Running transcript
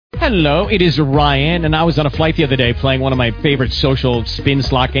Hello, it is Ryan, and I was on a flight the other day playing one of my favorite social spin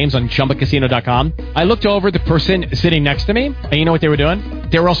slot games on ChumbaCasino.com. I looked over at the person sitting next to me, and you know what they were doing?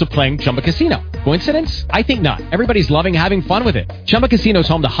 They were also playing Chumba Casino. Coincidence? I think not. Everybody's loving having fun with it. Chumba Casino is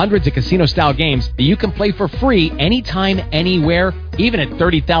home to hundreds of casino-style games that you can play for free anytime, anywhere, even at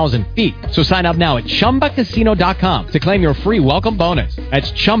 30,000 feet. So sign up now at ChumbaCasino.com to claim your free welcome bonus.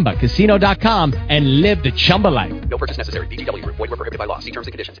 That's ChumbaCasino.com and live the Chumba life. No purchase necessary. VGW. Void where prohibited by law. See terms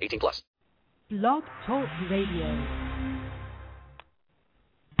and conditions. 18+. Blog Talk Radio.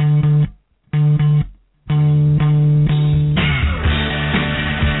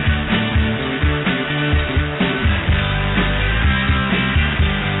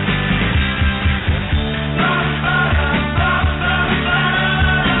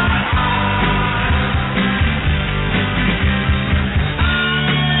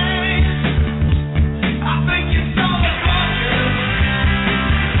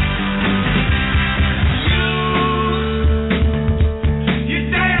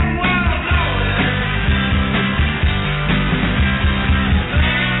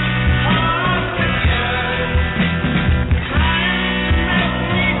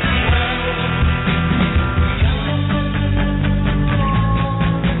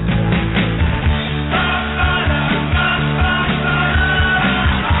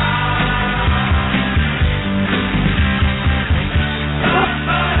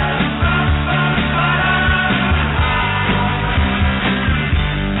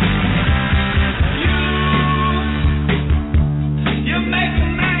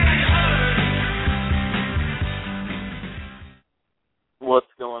 What's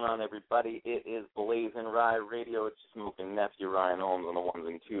going on, everybody? It is BlazinRy Radio. It's smoking nephew Ryan Holmes on the ones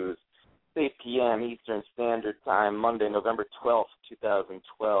and twos. 8 p.m. Eastern Standard Time, Monday, November 12th,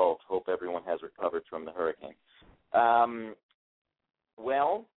 2012. Hope everyone has recovered from the hurricane.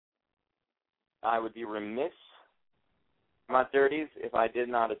 Well, I would be remiss in my 30s if I did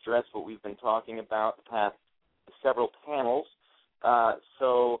not address what we've been talking about the past several panels. The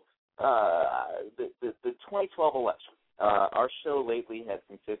 2012 election. Our show lately has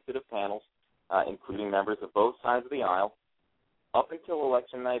consisted of panels, including members of both sides of the aisle. Up until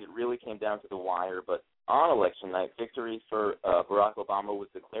election night, it really came down to the wire, but on election night, victory for Barack Obama was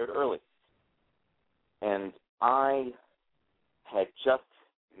declared early. And I had just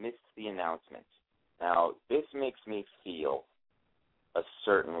missed the announcement. Now, this makes me feel a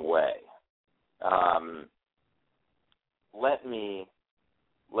certain way. Let me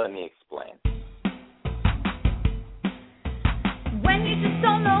explain. When you just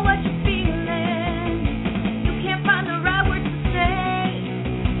don't know what you're feeling, you can't find the right words to say.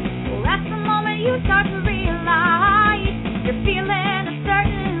 Well, that's the moment you start to realize you're feeling a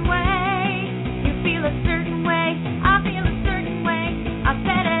certain way. You feel a certain way, I feel a certain way. I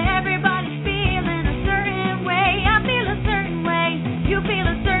said it, everybody's feeling a certain way. I feel a certain way, you feel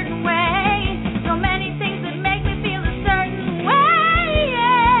a certain way. So many things that make me feel a certain way,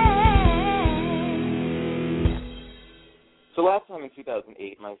 yeah. So last time in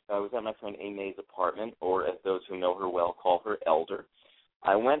 2008, I was at my friend Amy's apartment, or as those who know her well call her Elder.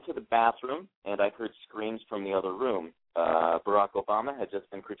 I went to the bathroom, and I heard screams from the other room. Barack Obama had just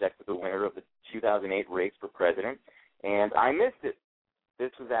been projected the winner of the 2008 race for president, and I missed it.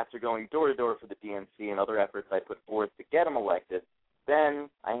 This was after going door-to-door for the DNC and other efforts I put forth to get him elected. Then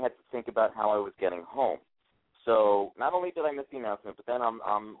I had to think about how I was getting home. So not only did I miss the announcement, but then I'm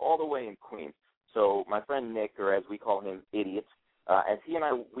all the way in Queens. So my friend Nick, or as we call him, Idiot, as he and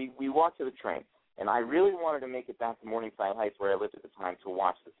I, we walked to the train, and I really wanted to make it back to Morningside Heights where I lived at the time to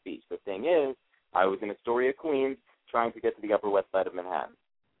watch the speech. The thing is, I was in Astoria, Queens, trying to get to the Upper West Side of Manhattan.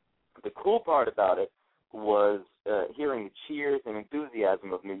 The cool part about it was hearing the cheers and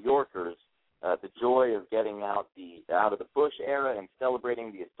enthusiasm of New Yorkers, the joy of getting out of the Bush era and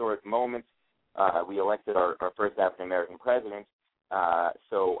celebrating the historic moment. We elected our first African-American president,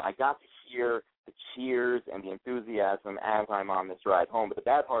 so I got to hear the cheers and the enthusiasm as I'm on this ride home. But the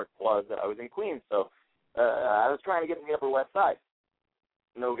bad part was that I was in Queens, so I was trying to get to the Upper West Side.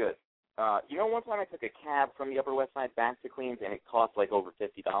 No good. One time I took a cab from the Upper West Side back to Queens, and it cost like over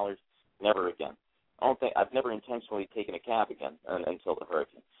 $50. Never again. I've never intentionally taken a cab again until the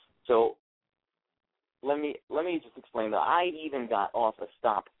hurricane. So let me just explain that I even got off a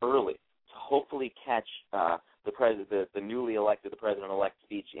stop early to hopefully catch the newly elected, the president-elect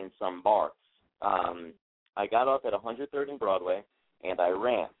speech in some bar. I got off at 103rd and Broadway, and I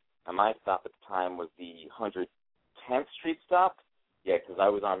ran. And my stop at the time was the 110th Street stop. Yeah, because I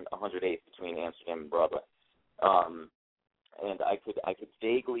was on 108th between Amsterdam and Broadway. And I could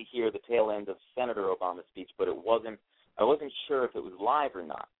vaguely hear the tail end of Senator Obama's speech, but I wasn't sure if it was live or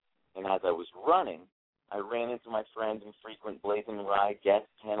not. And as I was running, I ran into my friend and frequent BlazinRy guest,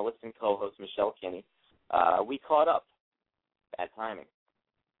 panelist, and co-host Michelle Kinney. We caught up. Bad timing.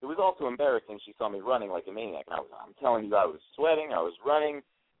 It was also embarrassing. She saw me running like a maniac. And I'm telling you, I was sweating. I was running.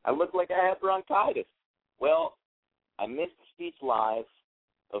 I looked like I had bronchitis. Well, I missed the speech live.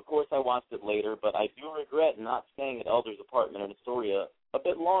 Of course, I watched it later, but I do regret not staying at Elder's apartment in Astoria a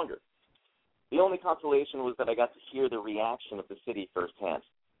bit longer. The only consolation was that I got to hear the reaction of the city firsthand.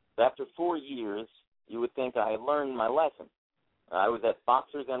 But after 4 years, you would think I had learned my lesson. I was at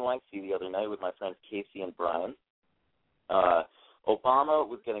Boxers NYC the other night with my friends Casey and Brian. Obama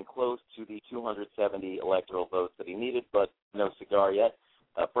was getting close to the 270 electoral votes that he needed, but no cigar yet.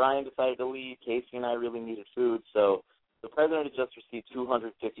 Brian decided to leave. Casey and I really needed food, so the president had just received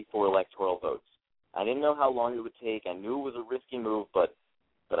 254 electoral votes. I didn't know how long it would take. I knew it was a risky move, but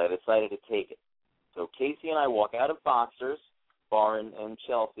I decided to take it. So Casey and I walk out of Boxers bar in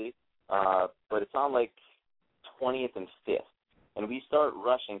Chelsea, but it's on like 20th and 5th, and we start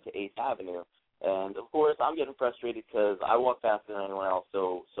rushing to 8th Avenue. And, of course, I'm getting frustrated because I walk faster than anyone else,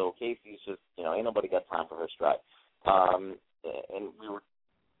 so Casey's just, ain't nobody got time for her stride. And we were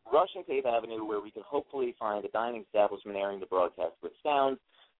rushing to 8th Avenue where we could hopefully find a dining establishment airing the broadcast with sound.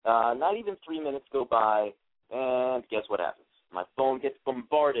 Not even 3 minutes go by, and guess what happens? My phone gets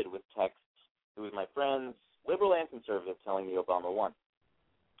bombarded with texts. It was my friends, liberal and conservative, telling me Obama won.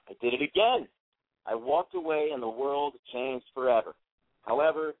 I did it again. I walked away, and the world changed forever.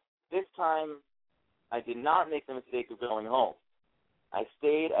 However, this time, I did not make the mistake of going home. I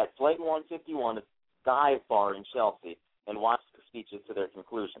stayed at Flight 151, a dive bar in Chelsea, and watched the speeches to their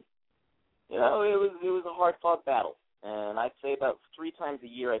conclusion. It was a hard-fought battle, and I'd say about 3 times a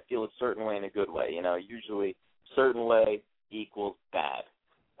year I feel a certain way in a good way. Usually certain way equals bad.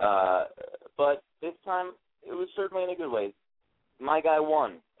 But this time, it was certainly in a good way. My guy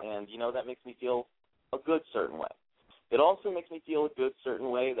won, and, that makes me feel a good certain way. It also makes me feel a good certain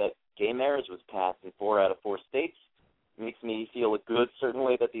way that gay marriage was passed in 4 out of 4 states. It makes me feel a good certain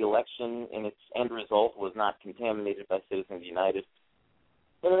way that the election in its end result was not contaminated by Citizens United.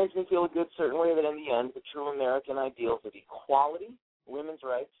 And it makes me feel a good certain way that in the end, the true American ideals of equality, women's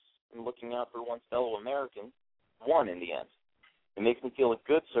rights, and looking out for one's fellow Americans won in the end. It makes me feel a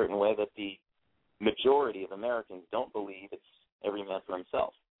good certain way that the majority of Americans don't believe it's every man for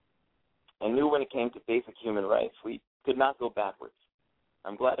himself. I knew when it came to basic human rights, we could not go backwards.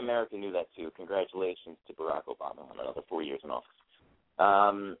 I'm glad America knew that, too. Congratulations to Barack Obama on another 4 years in office.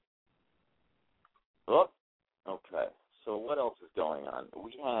 Okay. So what else is going on?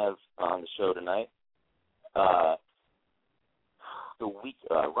 We have on the show tonight Rob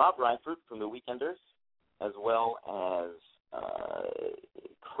Reinfrut from The Weekenders, as well as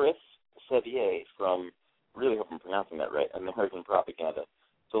Chris Sevier from, really hope I'm pronouncing that right, American Propaganda.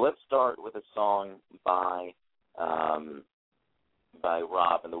 So let's start with a song by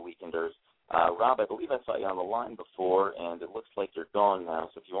Rob and The Weekenders. Rob, I believe I saw you on the line before, and it looks like you're gone now,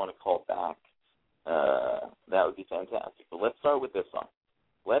 so if you want to call back, that would be fantastic. But let's start with this song.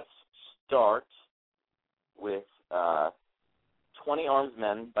 Let's start with 20 Armed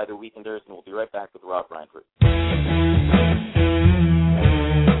Men by The Weekenders, and we'll be right back with Rob Reinfrut.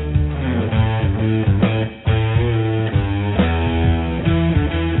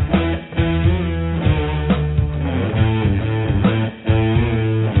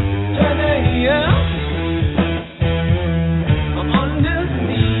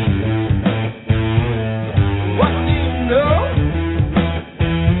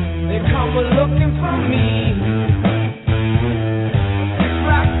 Looking for me. It's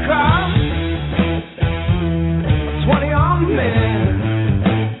like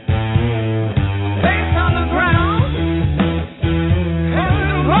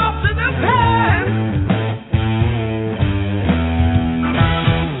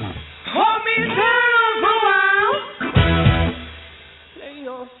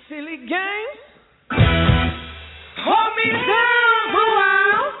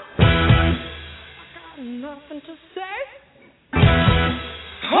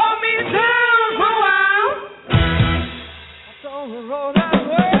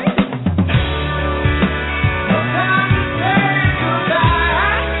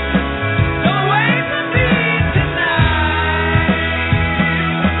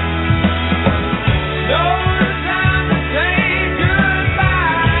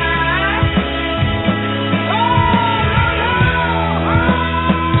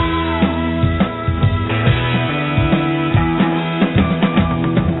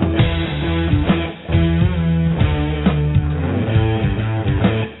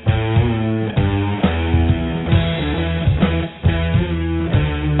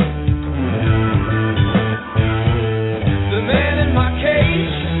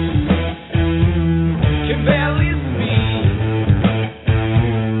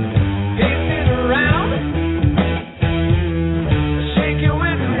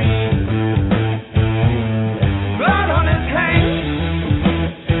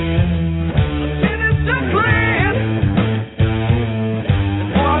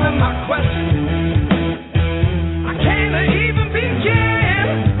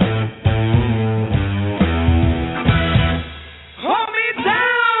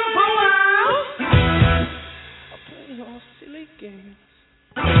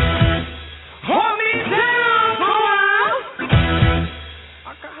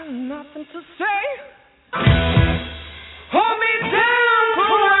nothing to say. Hold me down for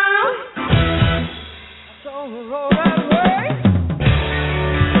a while. Don't roll that way.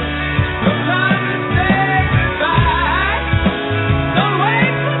 No time to say goodbye. Don't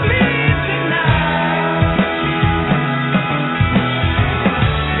wait for me tonight.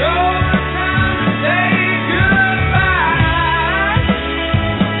 No time to say goodbye.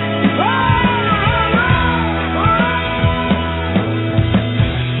 Oh,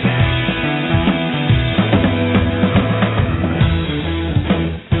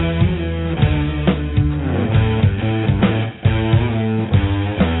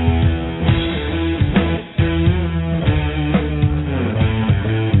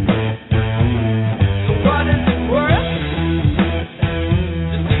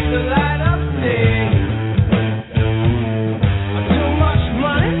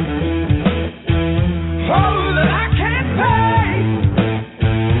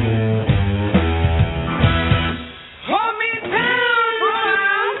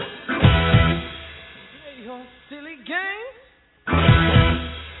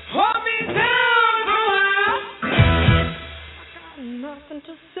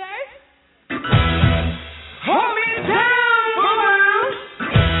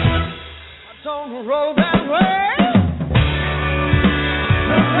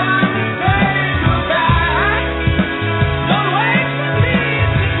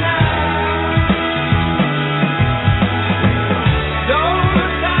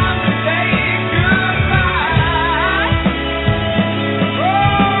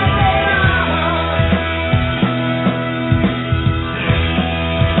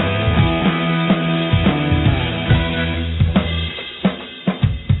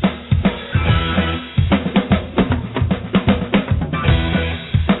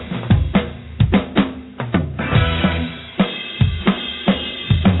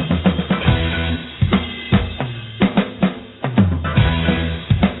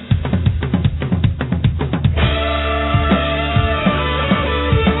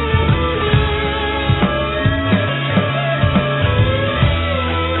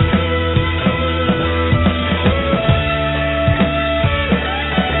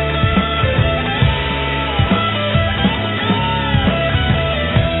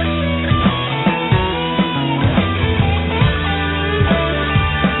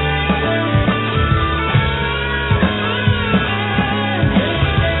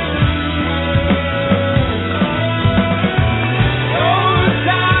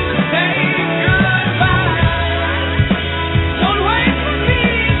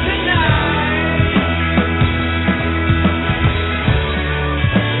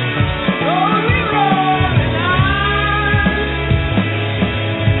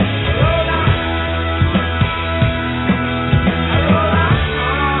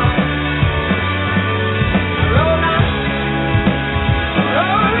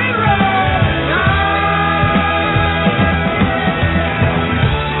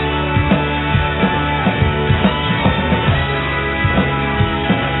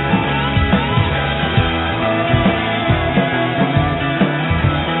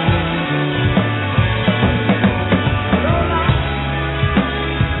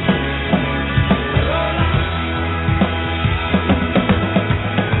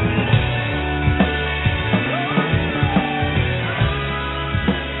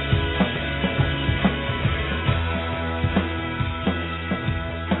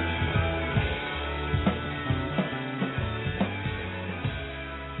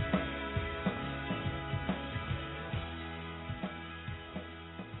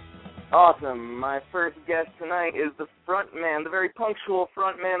 Awesome. My first guest tonight is the frontman, the very punctual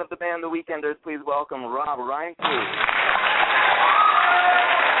frontman of the band The Weekenders. Please welcome Rob Reinfrut.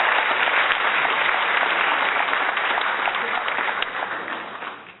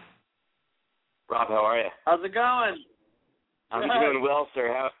 Rob, how are you? How's it going? I'm doing well,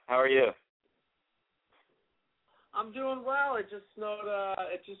 sir. How are you? I'm doing well. It just snowed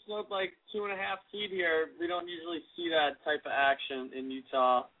like 2.5 feet here. We don't usually see that type of action in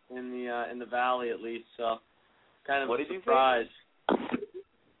Utah, in the valley at least. So, kind of what did surprised.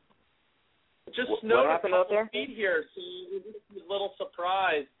 It just snowed what happened out there? feet here, so we're just a little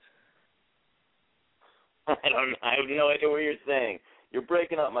surprised. I have no idea what you're saying. You're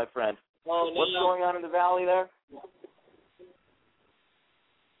breaking up, my friend. Oh, no. What's going on in the valley there?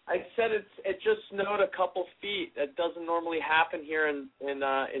 I said it just snowed a couple feet. That doesn't normally happen here in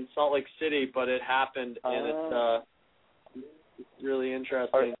Salt Lake City, but it happened, and it's really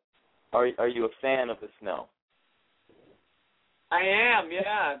interesting. Are you a fan of the snow? I am,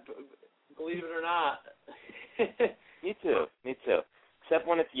 yeah. Believe it or not. Me too. except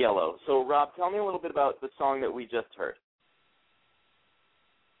when it's yellow. So, Rob, tell me a little bit about the song that we just heard.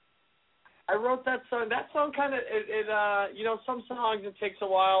 I wrote that song. That song kind of, some songs it takes a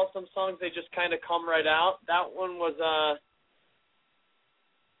while. Some songs they just kind of come right out. That one was,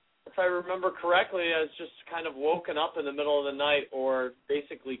 if I remember correctly, I was just kind of woken up in the middle of the night or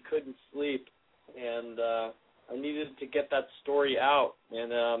basically couldn't sleep, and I needed to get that story out.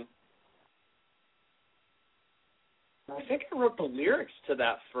 And I think I wrote the lyrics to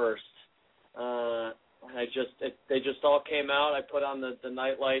that first. They just all came out. I put on the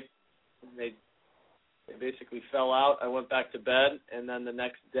nightlight. They basically fell out. I went back to bed, and then the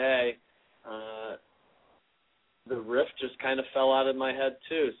next day, the riff just kind of fell out of my head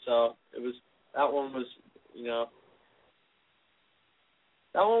too. So that one was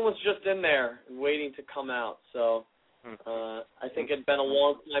just in there and waiting to come out. So I think it'd been a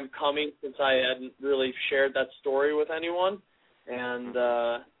long time coming since I hadn't really shared that story with anyone, and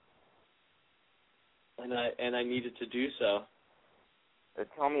I needed to do so.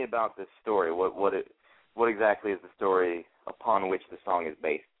 Tell me about this story. What exactly is the story upon which the song is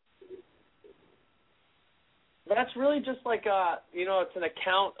based? That's really just like it's an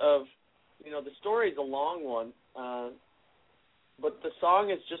account of, the story is a long one, but the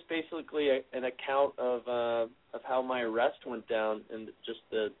song is just basically an account of how my arrest went down, and just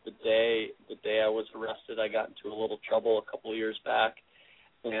the day I was arrested, I got into a little trouble a couple of years back,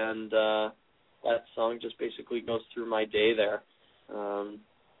 and that song just basically goes through my day there.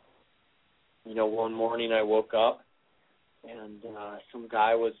 One morning I woke up, and some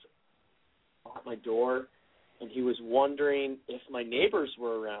guy was at my door, and he was wondering if my neighbors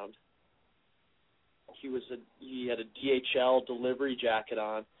were around. He had a DHL delivery jacket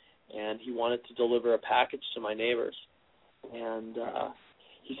on, and he wanted to deliver a package to my neighbors. And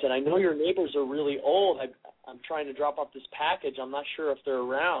he said, "I know your neighbors are really old. I'm trying to drop off this package. I'm not sure if they're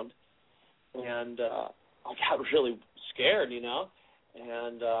around." And I got really scared,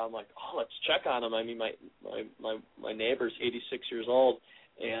 And I'm like, "Oh, let's check on him." I mean, my neighbor's 86 years old.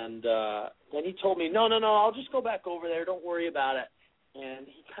 And then he told me, no, I'll just go back over there. Don't worry about it. And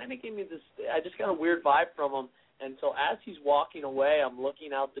he kind of gave me this, I just got a weird vibe from him. And so as he's walking away, I'm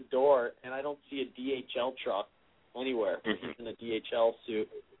looking out the door, and I don't see a DHL truck anywhere. He's in a DHL suit.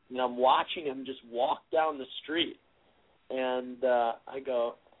 And I'm watching him just walk down the street. And I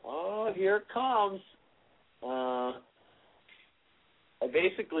go, "Oh, here it comes." I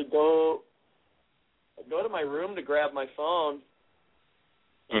basically go to my room to grab my phone,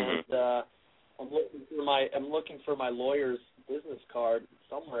 and I'm looking for my lawyer's business card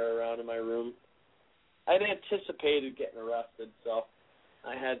somewhere around in my room. I had anticipated getting arrested, so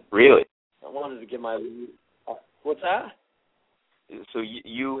I wanted to get my. What's that? So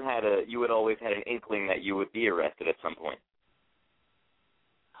you had always had an inkling that you would be arrested at some point.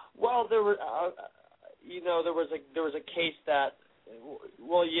 Well, there was a case that.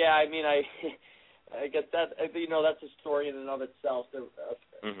 Well, yeah, I mean, I get that. That's a story in and of itself. A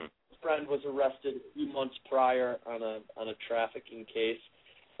friend was arrested a few months prior on a trafficking case,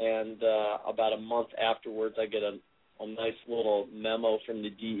 and about a month afterwards, I get a nice little memo from the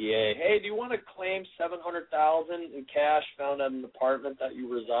DEA. "Hey, do you want to claim $700,000 in cash found at an apartment that you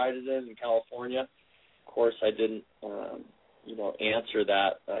resided in California?" Of course, I didn't, answer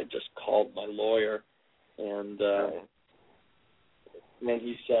that. I just called my lawyer, and then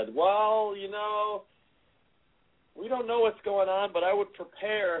he said, "Well, we don't know what's going on, but I would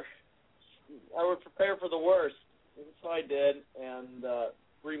prepare for the worst." And so I did, and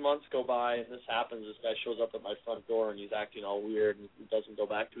 3 months go by, and this happens. This guy shows up at my front door, and he's acting all weird, and he doesn't go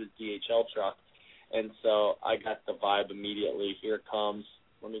back to his DHL truck. And so I got the vibe immediately. Here it comes.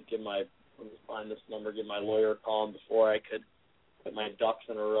 Let me find this number, give my lawyer a call, and before I could put my ducks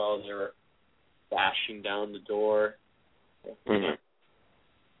in a row, they were bashing down the door.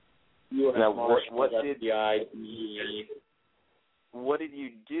 Now, what did you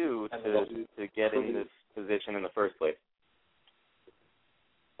do to get in this position in the first place?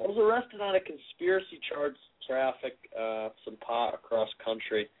 I was arrested on a conspiracy charge, traffic some pot across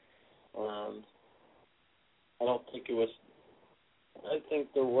country. I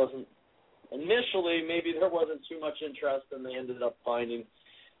think there wasn't, initially, maybe there wasn't too much interest, and they ended up finding,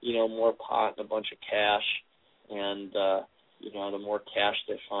 more pot and a bunch of cash. And, the more cash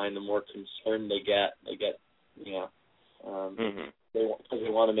they find, the more concerned they get. They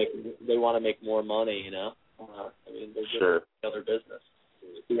want to make more money. They're just other business.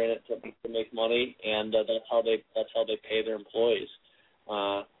 They're in it to make money, and that's how they pay their employees.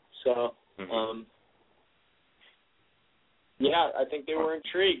 Yeah, I think they were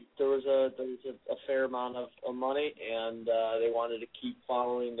intrigued. There was a fair amount of money, and they wanted to keep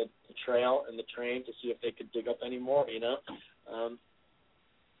following the trail and the train to see if they could dig up any more.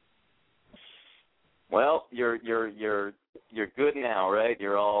 Well, you're good now, right?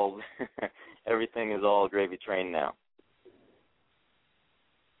 You're all everything is all gravy train now.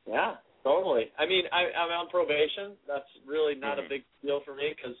 Yeah, totally. I mean, I'm on probation. That's really not a big deal for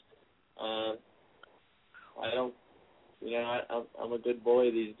me because I don't. I'm a good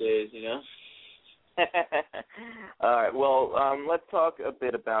boy these days. All right. Well, let's talk a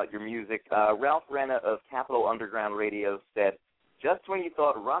bit about your music. Ralph Renna of Capitol Underground Radio said, "Just when you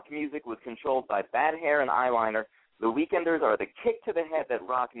thought rock music was controlled by bad hair and eyeliner, the Weekenders are the kick to the head that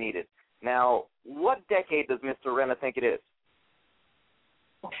rock needed." Now, what decade does Mr. Renna think it is?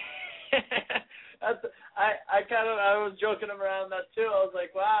 I was joking around that too. I was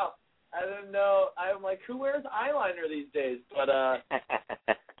like, wow, I didn't know. I'm like, who wears eyeliner these days? But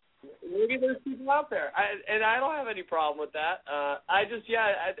maybe there's people out there, and I don't have any problem with that.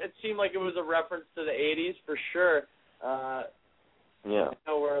 It seemed like it was a reference to the '80s for sure. Yeah.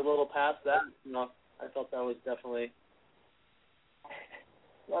 We're a little past that. I thought that was definitely.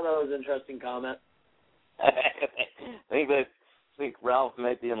 Well, that was an interesting comment. I think Ralph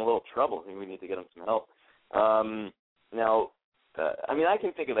might be in a little trouble. I think we need to get him some help. I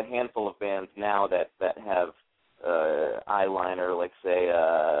can think of a handful of bands now that have eyeliner, like say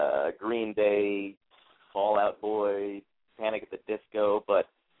Green Day, Fall Out Boy, Panic at the Disco, but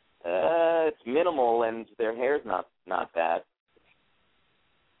it's minimal and their hair's not bad.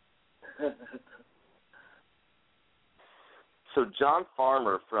 So John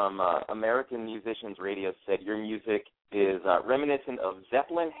Farmer from American Musicians Radio said your music is reminiscent of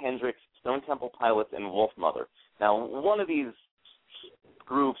Zeppelin, Hendrix, Stone Temple Pilots, and Wolfmother. Now, one of these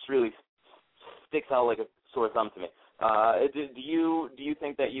groups really sticks out like a sore thumb to me. Do you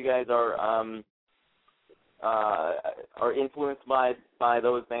think that you guys are influenced by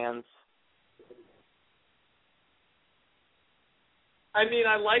those bands? I mean,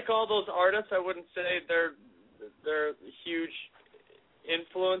 I like all those artists. I wouldn't say they're huge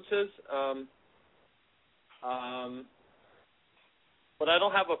influences. But I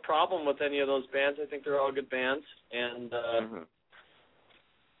don't have a problem with any of those bands. I think they're all good bands, and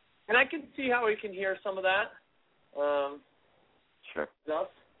and I can see how we can hear some of that. Sure. Stuff.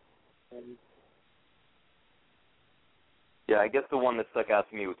 Yeah, I guess the one that stuck out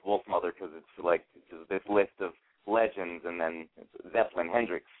to me was Wolfmother because it's like this list of legends, and then Zeppelin,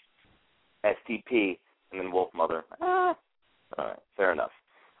 Hendrix, STP, and then Wolfmother. All right, fair enough.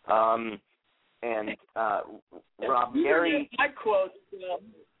 Rob Gary. My quotes.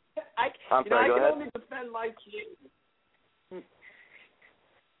 I'm sorry, go ahead. I can only defend my team.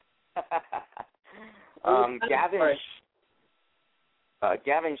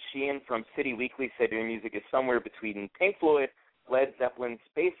 Gavin Sheehan from City Weekly said your music is somewhere between Pink Floyd, Led Zeppelin,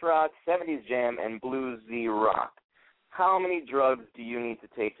 space rock, 70s jam, and bluesy rock. How many drugs do you need to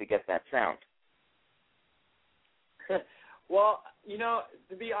take to get that sound? Well,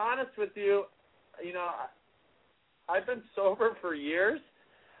 to be honest with you, I've been sober for years,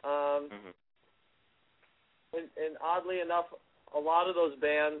 and oddly enough, a lot of those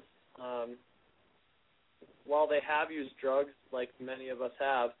bands, while they have used drugs, like many of us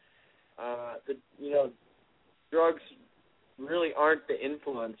have, drugs really aren't the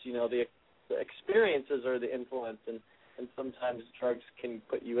influence. The experiences are the influence, and sometimes drugs can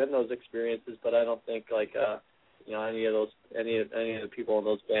put you in those experiences. But I don't think any of the people in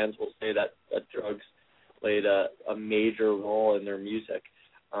those bands will say that drugs played a major role in their music.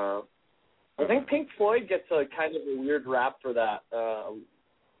 I think Pink Floyd gets a kind of a weird rap for that.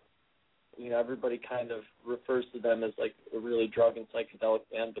 Everybody kind of refers to them as like a really drug and psychedelic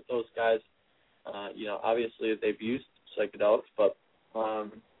band, but those guys, obviously they've used psychedelics, but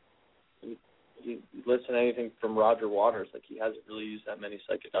you listen to anything from Roger Waters, like he hasn't really used that many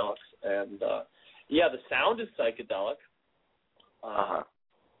psychedelics, and the sound is psychedelic,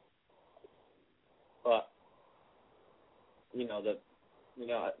 but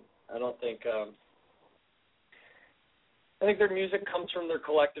I don't think. I think their music comes from their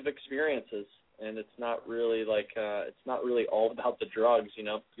collective experiences, and it's not really all about the drugs.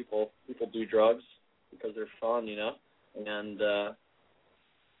 People do drugs because they're fun, and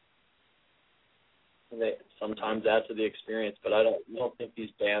they sometimes add to the experience. But I don't think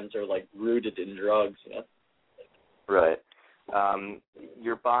these bands are like rooted in drugs, Right.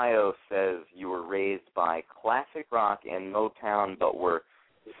 Your bio says you were raised by classic rock and Motown, but were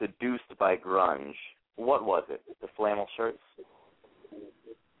seduced by grunge. What was it? The flannel shirts?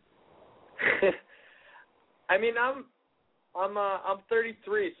 I mean, I'm I'm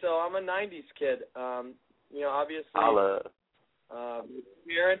 33, so I'm a '90s kid. Obviously, my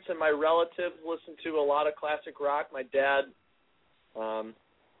parents and my relatives listen to a lot of classic rock. My dad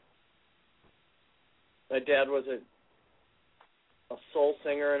was a soul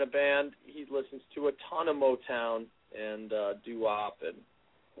singer in a band. He listens to a ton of Motown and doo-wop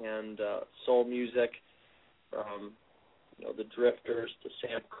and soul music, from the Drifters to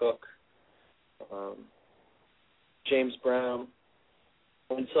Sam Cooke, James Brown,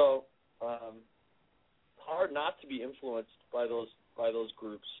 and so hard not to be influenced by those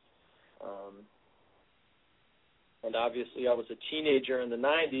groups. And obviously, I was a teenager in the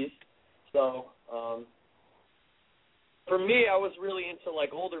 '90s, so for me, I was really into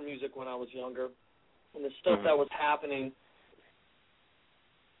like older music when I was younger, and the stuff that was happening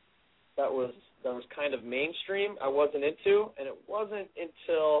that was kind of mainstream I wasn't into, and it wasn't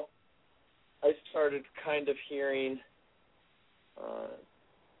until I started kind of hearing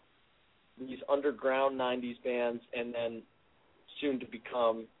these underground '90s bands, and then soon to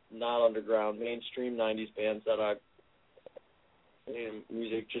become not underground, mainstream '90s bands that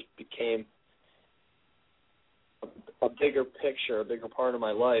music just became a bigger picture, a bigger part of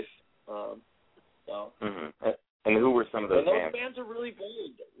my life. And who were some of those bands? Those bands are really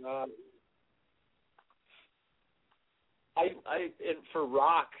bold. For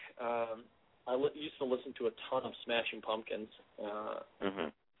rock, I used to listen to a ton of Smashing Pumpkins.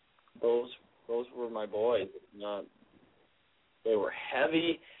 Those were my boys. They were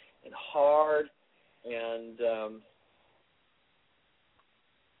heavy and hard, and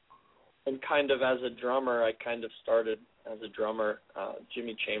kind of as a drummer, I kind of started as a drummer.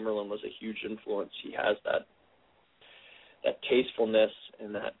 Jimmy Chamberlain was a huge influence. He has that tastefulness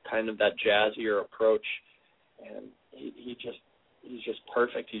and that kind of that jazzier approach, and he's just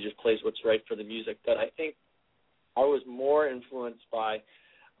perfect. He just plays what's right for the music. But I think I was more influenced by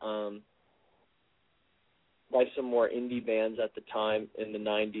some more indie bands at the time in the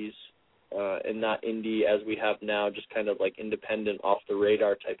 '90s, and not indie as we have now, just kind of like independent, off the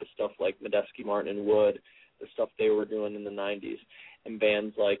radar type of stuff like Medeski, Martin and Wood, the stuff they were doing in the '90s, and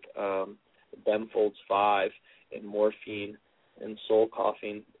bands like Bemfolds 5 and Morphine and Soul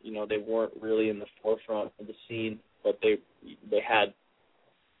Coughing. They weren't really in the forefront of the scene, but they had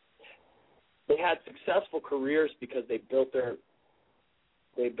successful careers because they built their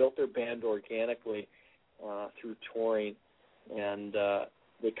band organically through touring, and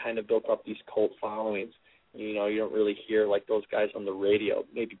they kind of built up these cult followings. You don't really hear like those guys on the radio.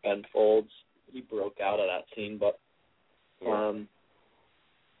 Maybe Ben Folds, he broke out of that scene, but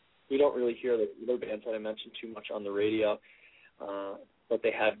we don't really hear the other bands that I mentioned too much on the radio. But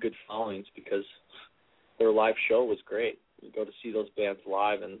they had good followings because their live show was great. You go to see those bands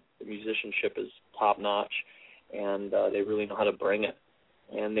live, and the musicianship is top notch, and they really know how to bring it.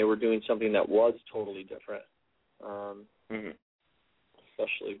 And they were doing something that was totally different.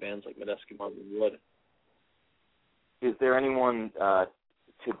 Especially bands like Medeski, Martin and Wood. Is there anyone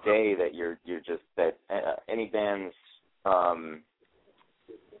today that you're just any bands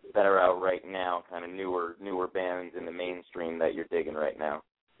that are out right now, kind of newer bands in the mainstream that you're digging right now?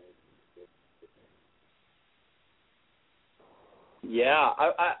 Yeah,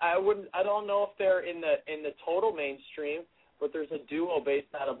 I don't know if they're in the total mainstream, but there's a duo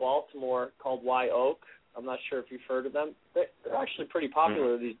based out of Baltimore called Y Oak. I'm not sure if you've heard of them. They're actually pretty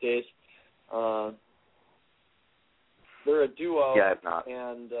popular these days. They're a duo, yeah, I've not.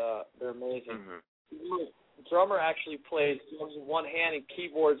 And they're amazing. The drummer actually plays with one hand and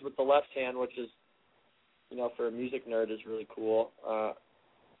keyboards with the left hand, which is, for a music nerd, is really cool.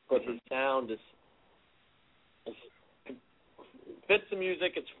 But his sound fits the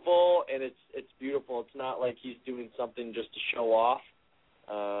music. It's full and it's beautiful. It's not like he's doing something just to show off.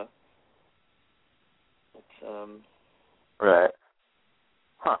 Right.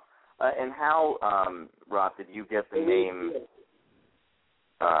 Huh. And how, Rob, did you get the name?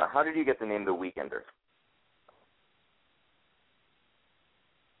 How did you get the name The Weekenders?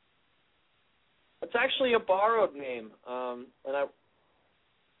 It's actually a borrowed name,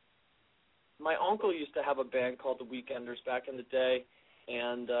 my uncle used to have a band called The Weekenders back in the day,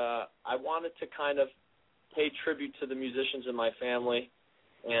 and I wanted to kind of pay tribute to the musicians in my family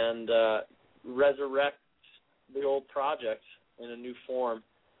and resurrect the old project in a new form.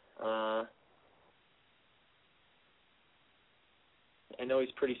 I know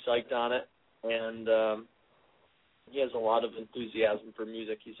he's pretty psyched on it, and he has a lot of enthusiasm for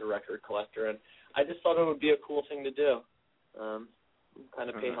music. He's a record collector, and I just thought it would be a cool thing to do. Kind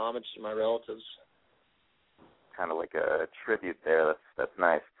of pay homage to my relatives. Kind of like a tribute there. That's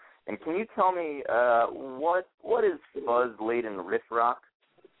nice. And can you tell me what is fuzz-laden riff rock?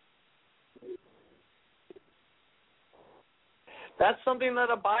 That's something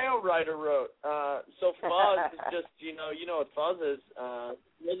that a bio writer wrote. So fuzz is just, you know what fuzz is.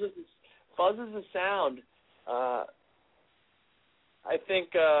 Fuzz is a sound. I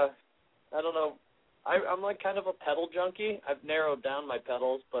think, I don't know, I'm like kind of a pedal junkie. I've narrowed down my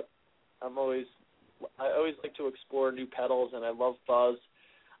pedals, but I always like to explore new pedals, and I love fuzz.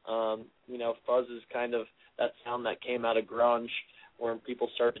 Fuzz is kind of that sound that came out of grunge, where people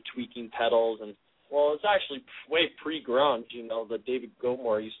started tweaking pedals, and well, it's actually way pre-grunge. The David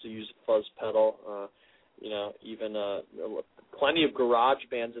Gilmour used to use a fuzz pedal. Even plenty of garage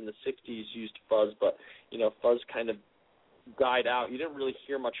bands in the '60s used fuzz, but fuzz kind of died out. You didn't really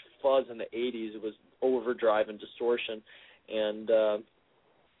hear much fuzz in the '80s. It was overdrive and distortion, and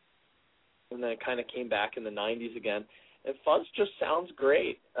then it kind of came back in the '90s again. And fuzz just sounds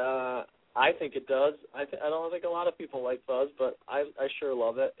great. I think it does. I don't think a lot of people like fuzz, but I sure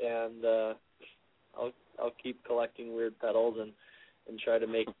love it, and I'll keep collecting weird pedals and try to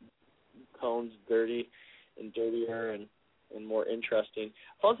make tones dirty and dirtier and more interesting.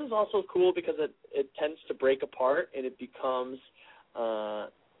 Fuzz is also cool because it tends to break apart and it becomes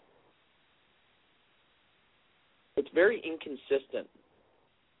it's very inconsistent,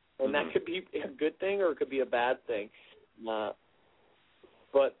 and that could be a good thing or it could be a bad thing.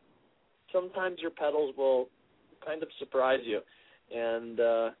 But sometimes your pedals will kind of surprise you, and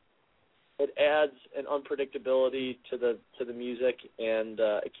it adds an unpredictability to the music, and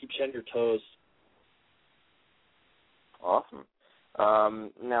it keeps you on your toes. Awesome.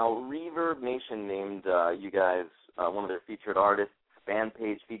 Now, Reverb Nation named you guys one of their featured artists. Fan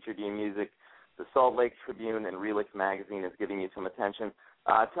page featured your music. The Salt Lake Tribune and Relix magazine is giving you some attention.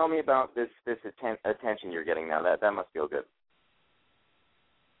 Tell me about this attention you're getting now. That must feel good.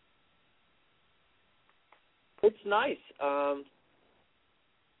 It's nice.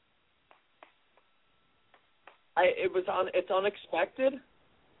 It's unexpected,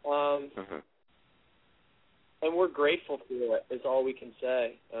 and we're grateful for it. Is all we can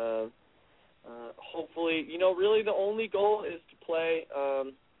say. Hopefully, really the only goal is to play,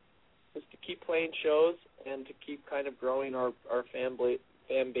 is to keep playing shows and to keep kind of growing our fan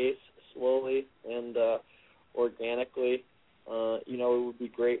base slowly and organically. It would be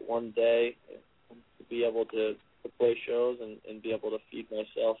great one day to be able to play shows and be able to feed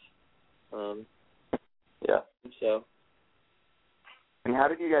myself. Yeah. So. And how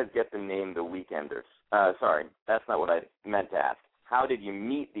did you guys get the name The Weekenders? Sorry, that's not what I meant to ask. How did you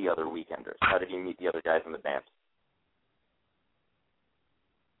meet the other Weekenders? How did you meet the other guys in the band?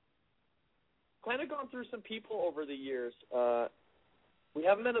 Kind of gone through some people over the years. We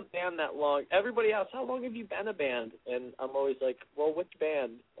haven't been a band that long. Everybody asks, how long have you been a band? And I'm always like, well, which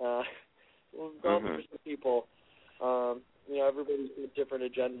band? We've gone through some people. Everybody's got different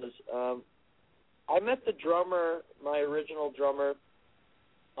agendas. I met the drummer, my original drummer,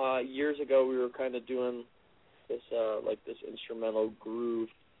 years ago. We were kind of doing this this instrumental groove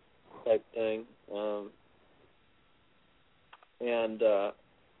type thing, and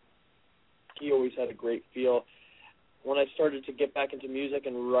he always had a great feel. When I started to get back into music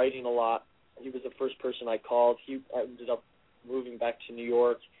and writing a lot, he was the first person I called. He ended up moving back to New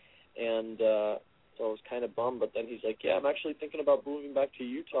York, and so I was kind of bummed. But then he's like, yeah, I'm actually thinking about moving back to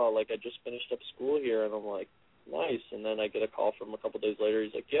Utah. Like, I just finished up school here. And I'm like, nice. And then I get a call from a couple days later.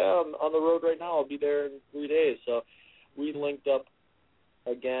 He's like, yeah, I'm on the road right now. I'll be there in 3 days. So we linked up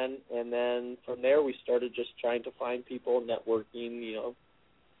again, and then from there we started just trying to find people, networking,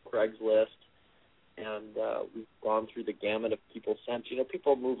 Craigslist. And we've gone through the gamut of people sent.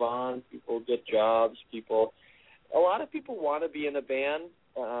 People move on, people get jobs, a lot of people want to be in a band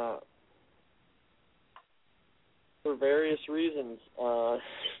for various reasons.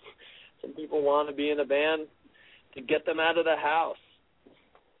 Some people want to be in a band to get them out of the house,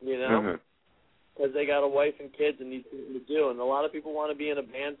 because they got a wife and kids and need something to do. And a lot of people want to be in a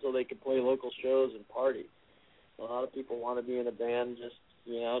band so they can play local shows and party. A lot of people want to be in a band just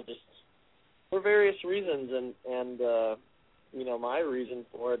for various reasons, and my reason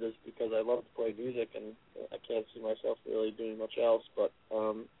for it is because I love to play music, and I can't see myself really doing much else, but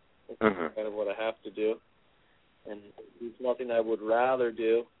it's kind of what I have to do, and there's nothing I would rather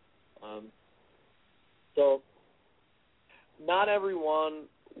do. So not everyone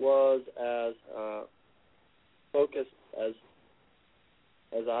was as focused as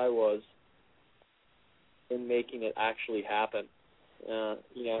I was in making it actually happen.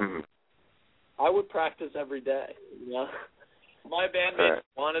 I would practice every day. My bandmates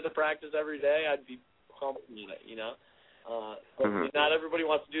wanted to practice every day. I'd be pumped in it. But not everybody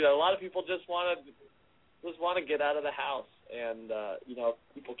wants to do that. A lot of people just want to get out of the house, and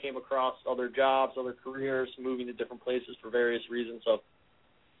people came across other jobs, other careers, moving to different places for various reasons. So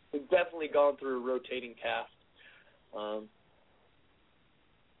we've definitely gone through a rotating cast.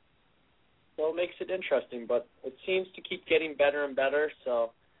 So it makes it interesting, but it seems to keep getting better and better.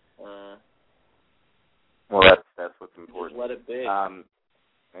 So, well, that's what's important. Just let it be.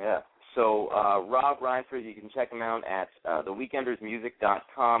 Yeah. So Rob Reinfrut, you can check him out at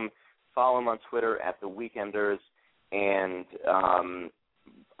theweekendersmusic.com. Follow him on Twitter at theweekenders. And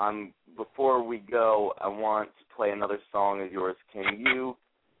before we go, I want to play another song of yours. Can you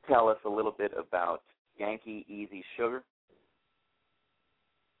tell us a little bit about Yankee Easy Sugar?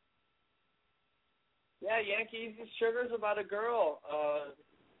 Yeah, Yankee Easy Sugar is about a girl.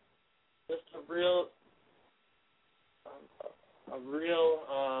 Just a real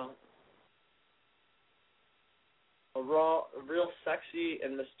sexy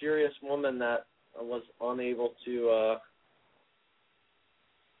and mysterious woman that I was unable to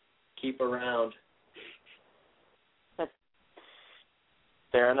keep around.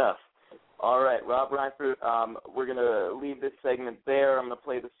 Fair enough. All right, Rob Reinfrut, we're going to leave this segment there. I'm going to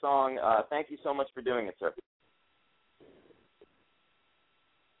play the song. Thank you so much for doing it, sir.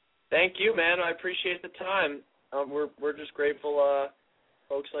 Thank you, man. I appreciate the time. We're just grateful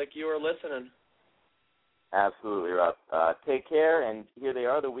folks like you are listening. Absolutely, Rob. Take care, and here they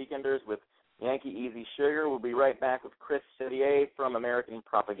are, the Weekenders with Yankee Easy Sugar. We'll be right back with Chris Sevier from American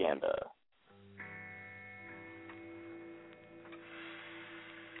Propaganda.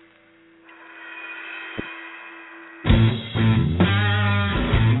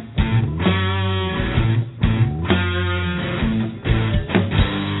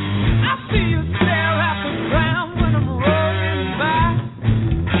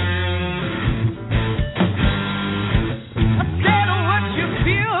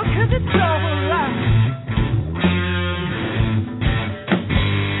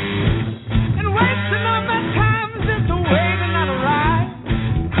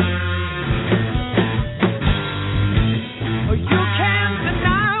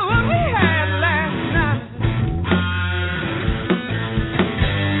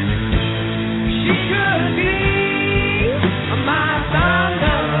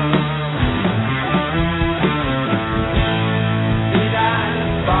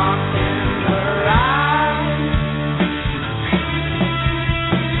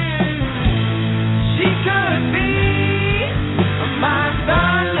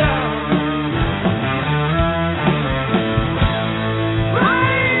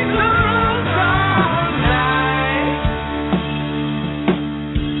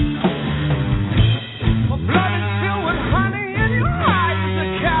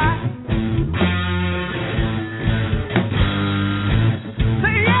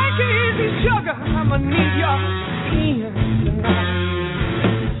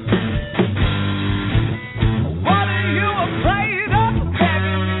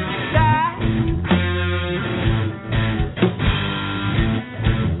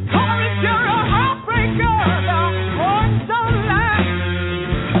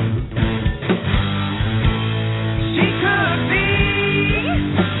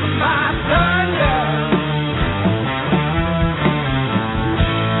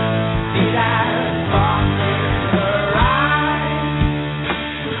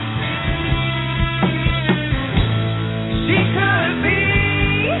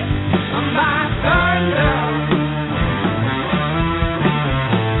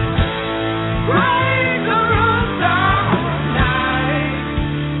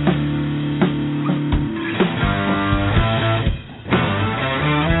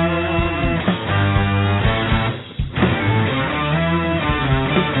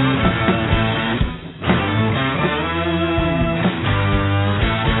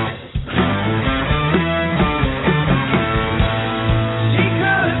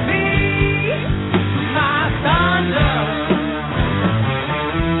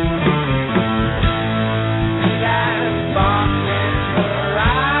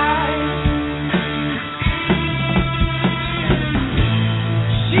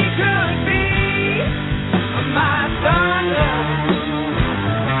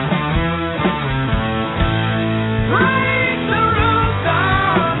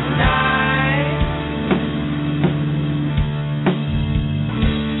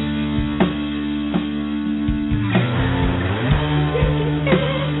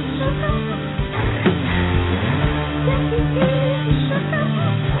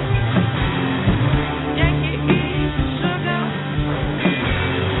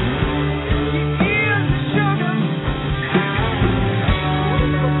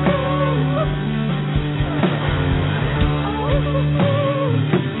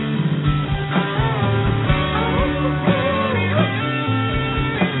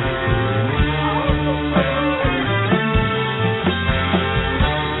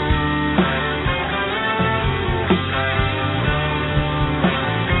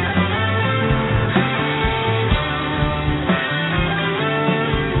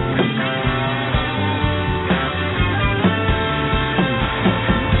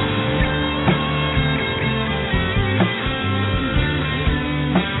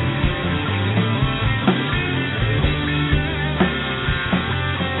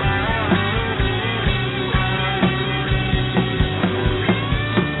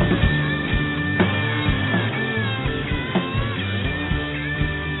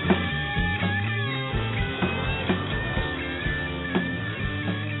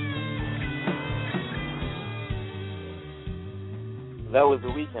 That was the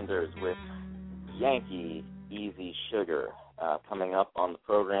Weekenders with Yankee Easy Sugar. Coming up on the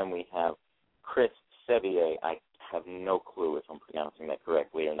program, we have Chris Sevier. I have no clue if I'm pronouncing that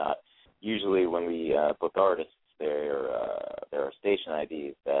correctly or not. Usually when we book artists, there are station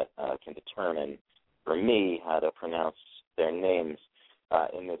IDs that can determine, for me, how to pronounce their names.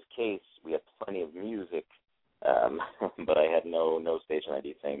 In this case, we have plenty of music, but I had no station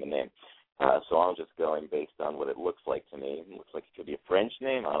ID saying the name. So I'm just going based on what it looks like to me. It looks like it could be a French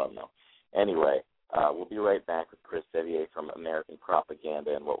name. I don't know. Anyway, we'll be right back with Chris Sevier from American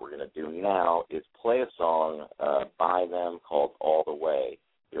Propaganda, and what we're going to do now is play a song by them called All the Way.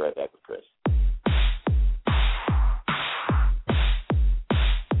 Be right back with Chris.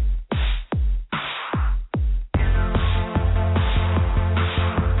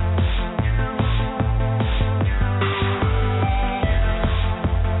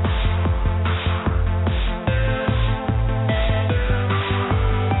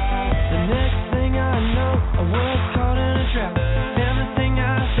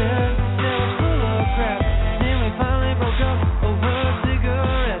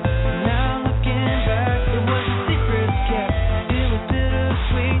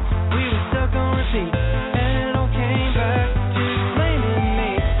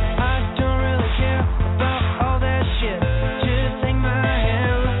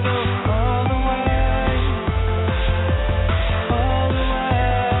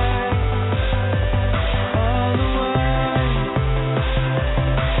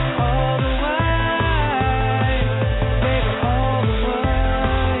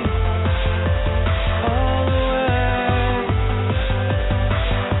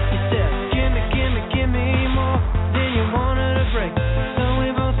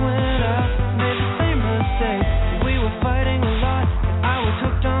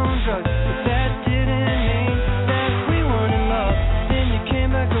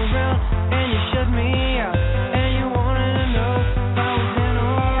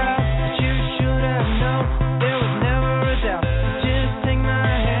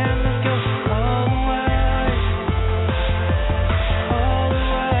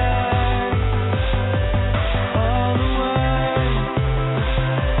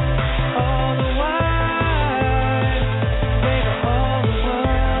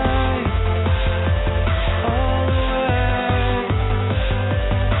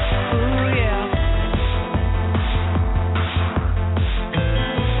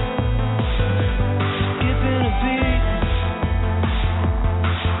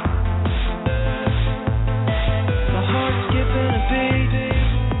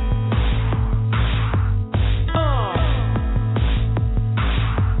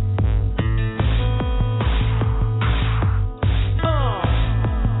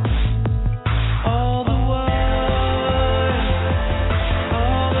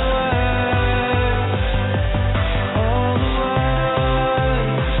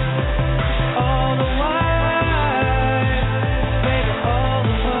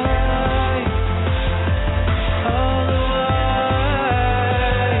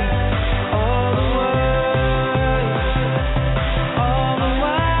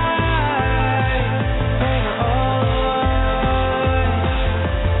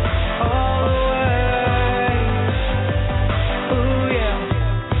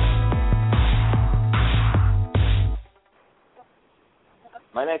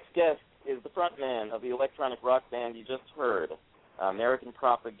 My next guest is the frontman of the electronic rock band you just heard, American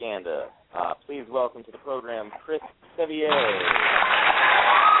Propaganda. Please welcome to the program, Chris Sevier.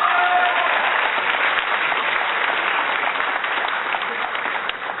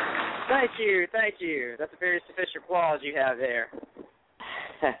 Thank you. That's a very sufficient applause you have there.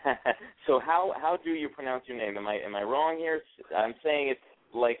 So how do you pronounce your name? Am I wrong here? I'm saying it's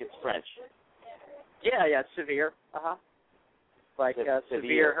like it's French. Yeah, Sevier. Like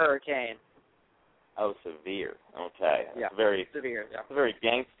severe hurricane. Oh, Sevier. Okay. Yeah. Very Sevier. Yeah. It's a very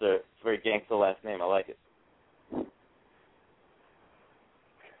gangster last name. I like it. It's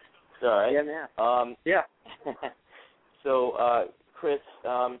all right. Yeah, man. Yeah. So, Chris,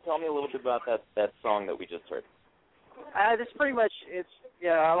 tell me a little bit about that song that we just heard. This pretty much,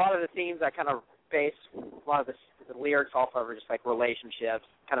 a lot of the themes I kind of base a lot of the lyrics off of are just like relationships,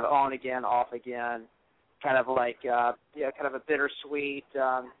 kind of on again, off again, kind of like, kind of a bittersweet,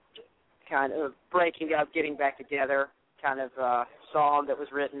 kind of breaking up, getting back together kind of song that was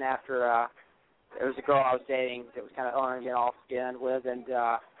written after there was a girl I was dating that was kind of on again, off again with, and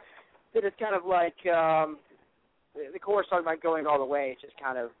that it's kind of like the chorus talking about going all the way. It's just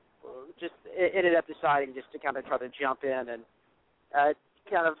kind of it ended up deciding just to kind of try to jump in and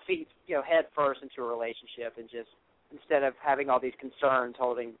kind of feet head first into a relationship and just instead of having all these concerns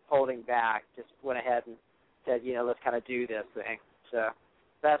holding back, just went ahead and said, let's kind of do this thing. So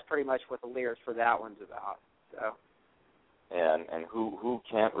that's pretty much what the lyrics for that one's about. So. And who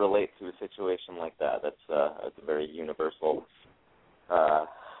can't relate to a situation like that? That's a very universal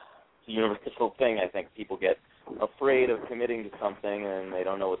thing. I think people get afraid of committing to something and they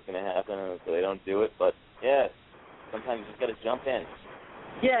don't know what's going to happen, and so they don't do it. But yeah, sometimes you just got to jump in.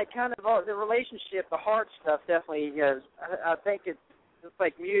 Yeah, kind of the relationship, the heart stuff. Definitely, I think it's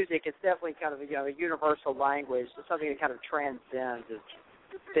like music. It's definitely kind of a universal language. It's something that kind of transcends. It's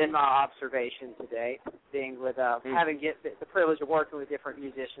been my observation today, being with having the privilege of working with different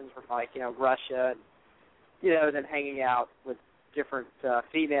musicians from Russia, and then hanging out with different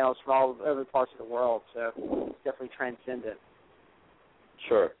females from all over parts of the world. So it's definitely transcendent.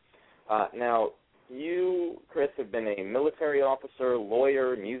 Sure. Now, you, Chris, have been a military officer,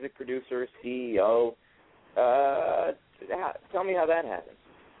 lawyer, music producer, CEO. Tell me how that happened.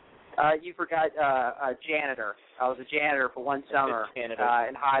 You forgot a janitor. I was a janitor for one summer in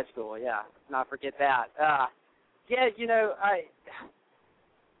high school. Yeah, not forget that. I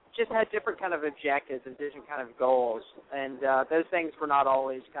just had different kind of objectives and different kind of goals, and those things were not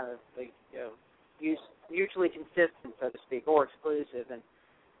always kind of mutually consistent, so to speak, or exclusive. And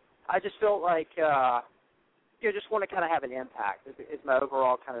I just felt like just want to kind of have an impact. Is my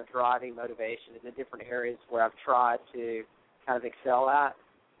overall kind of driving motivation in the different areas where I've tried to kind of excel at.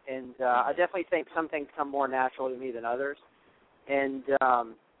 And I definitely think some things come more natural to me than others. And,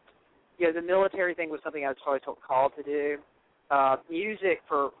 the military thing was something I was always called to do. Music,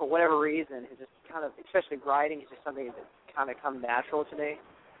 for whatever reason, has just kind of, especially writing, is just something that's kind of come natural to me.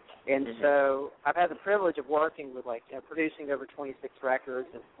 And so I've had the privilege of working with, producing over 26 records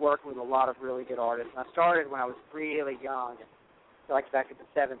and working with a lot of really good artists. And I started when I was really young, back in the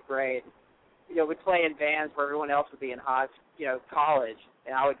 7th grade. We'd play in bands where everyone else would be in college,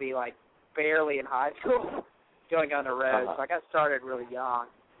 and I would be barely in high school, going on the road. So I got started really young,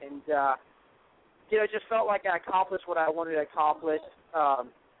 and just felt like I accomplished what I wanted to accomplish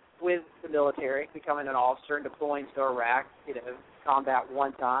with the military, becoming an officer and deploying to Iraq, combat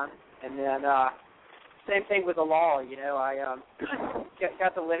one time, and then same thing with the law. I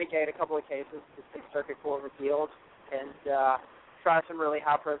got to litigate a couple of cases at the Sixth Circuit Court of Appeals, and try some really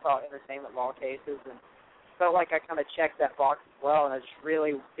high-profile entertainment law cases, and felt like I kind of checked that box as well, and I just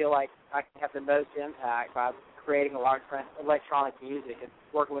really feel like I can have the most impact by creating a lot of electronic music and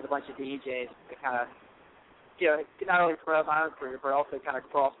working with a bunch of DJs to kind of, not only promote my own career, but also kind of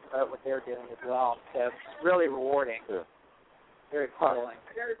cross-promote what they're doing as well. So it's really rewarding. Sure. Very fulfilling.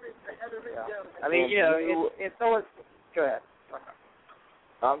 Yeah. I mean, it's always... Go ahead.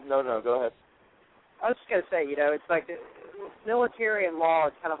 No, go ahead. I was just going to say, it's like the military and law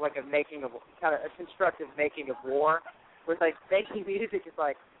is kind of like a constructive making of war, where making music is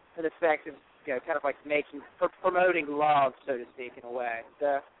an effective, kind of promoting love, so to speak, in a way.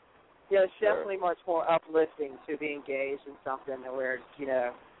 So, it's definitely much more uplifting to be engaged in something where it's,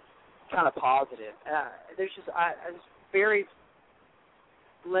 kind of positive. There's just very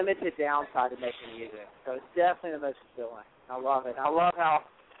limited downside to making music, so it's definitely the most fulfilling. I love it. I love how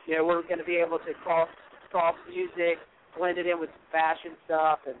we're going to be able to cross music, blend it in with fashion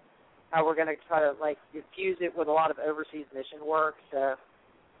stuff, and how we're going to try to infuse it with a lot of overseas mission work. So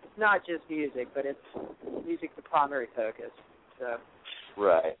it's not just music, but it's music's the primary focus. So.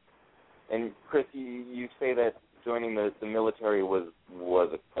 Right. And Chris, you say that joining the military was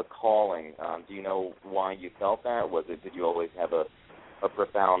a calling. Do you know why you felt that? Did you always have a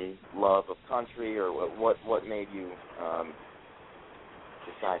profound love of country, or what made you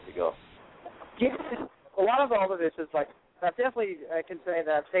decide to go? Yeah, a lot of all of this is I can say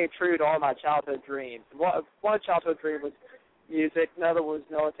that I've stayed true to all my childhood dreams. One childhood dream was music, another was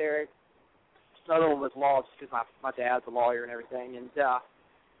military, another one was law, just because my dad's a lawyer and everything. And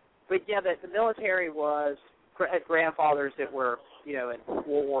but yeah, the military had grandfathers that were in World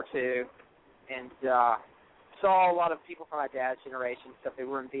War II, and saw a lot of people from my dad's generation, stuff they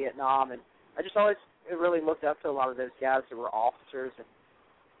were in Vietnam, and I just always really looked up to a lot of those guys that were officers, and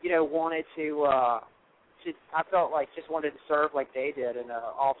wanted to I felt like just wanted to serve like they did in an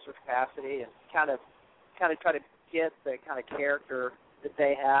officer capacity, and kind of try to get the kind of character that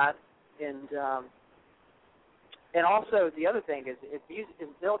they had, and also the other thing is the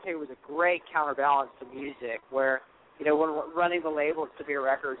military was a great counterbalance to music, where when running the label at Sevier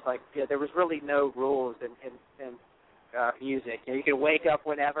Records, there was really no rules in music. You could wake up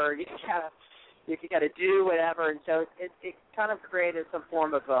whenever, you could kind of do whatever, and so it kind of created some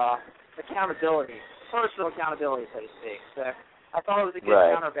form of accountability, personal accountability, so to speak. So I thought it was a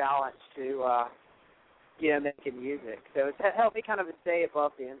good counterbalance to making music. So it's helped me kind of stay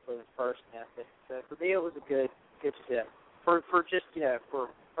above the influence personally. So for me, it was a good step for just for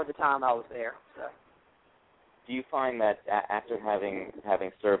the time I was there. So. Do you find that after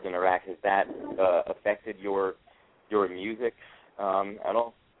having served in Iraq, has that affected your music at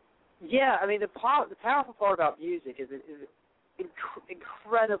all? Yeah, I mean the powerful part about music is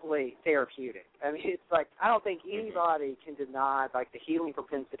incredibly therapeutic. I mean, it's like I don't think anybody can deny like the healing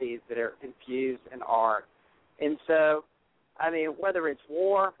propensities that are infused in art. And so, I mean, whether it's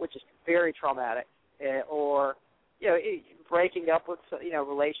war, which is very traumatic, or breaking up with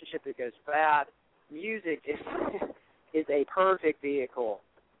relationship that goes bad, music is a perfect vehicle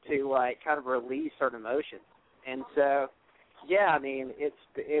to like kind of release certain emotions. And so, yeah, I mean,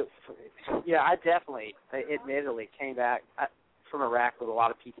 I definitely, admittedly, came back from Iraq with a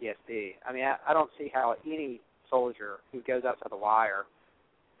lot of PTSD. I mean, I don't see how any soldier who goes outside the wire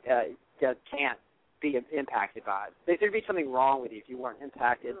can't be impacted by it. There'd be something wrong with you if you weren't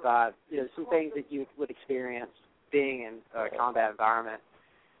impacted by some things that you would experience being in a combat environment.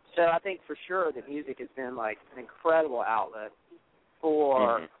 So I think for sure that music has been like an incredible outlet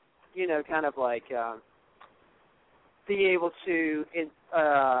for kind of like be able to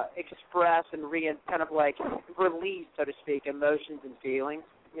express and kind of like release, so to speak, emotions and feelings,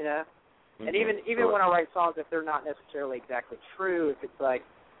 And even when I write songs, if they're not necessarily exactly true, if it's like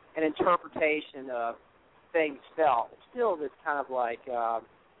an interpretation of things felt, it's still this kind of like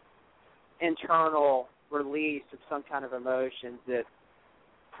internal release of some kind of emotions that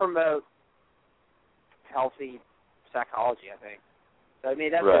promote healthy psychology, I think. So, I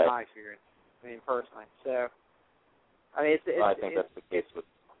mean, that's been my experience, personally. So, I mean, I think that's the case with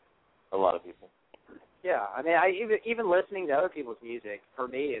a lot of people. Yeah, I mean, even listening to other people's music, for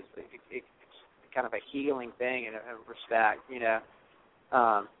me, is it's kind of a healing thing and a respect,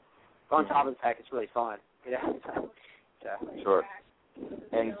 on top of the fact it's really fun, So. Sure.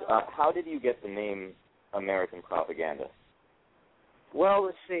 And how did you get the name American Propaganda? Well,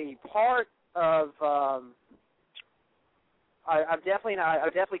 let's see. Part of I'm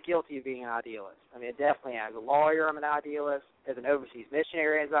definitely guilty of being an idealist. I mean, definitely as a lawyer, I'm an idealist. As an overseas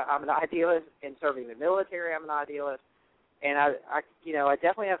missionary, I'm an idealist. In serving the military, I'm an idealist. And I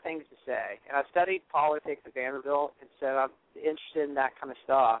definitely have things to say. And I studied politics at Vanderbilt, and so I'm interested in that kind of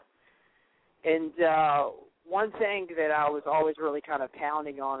stuff. And one thing that I was always really kind of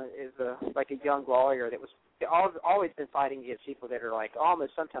pounding on is like a young lawyer that was always been fighting against people that are like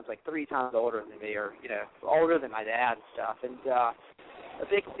almost sometimes like 3 times older than me, or older than my dad and stuff. And a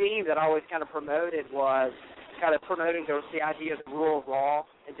big theme that I always kind of promoted was kind of promoting the idea of the rule of law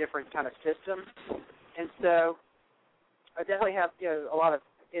in different kind of systems. And so I definitely have a lot of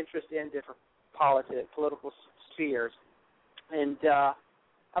interest in different political spheres, and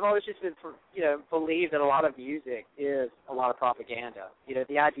I've always just been believed that a lot of music is a lot of propaganda.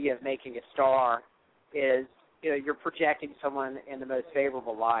 The idea of making a star is you're projecting someone in the most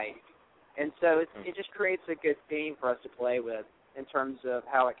favorable light, and so it just creates a good theme for us to play with in terms of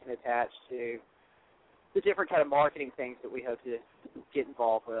how it can attach to the different kind of marketing things that we hope to get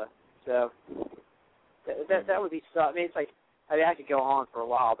involved with. So that would be stuff. I mean, it's like I could go on for a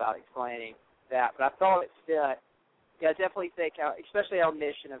while about explaining that, but I thought it fit. Yeah, I definitely think, especially our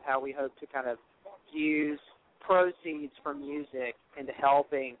mission of how we hope to kind of use proceeds from music into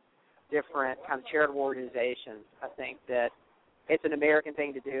helping different kind of charitable organizations. I think that it's an American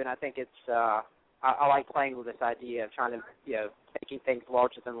thing to do, and I think it's I like playing with this idea of trying to making things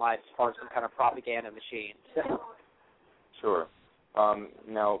larger than life as far as some kind of propaganda machine. So. Sure.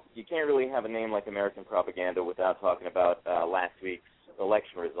 Now, you can't really have a name like American Propaganda without talking about last week's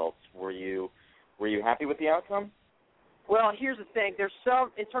election results. Were you happy with the outcome? Well, here's the thing. There's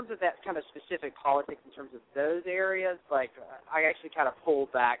some, in terms of that kind of specific politics, in terms of those areas, like I actually kind of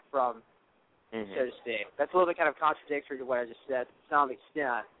pulled back from, so to speak. That's a little bit kind of contradictory to what I just said to some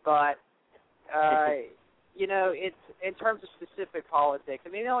extent. But, it's in terms of specific politics. I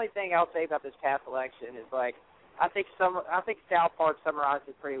mean, the only thing I'll say about this past election is, like, I think South Park summarized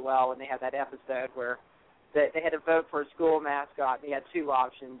it pretty well when they had that episode where they had to vote for a school mascot, and they had 2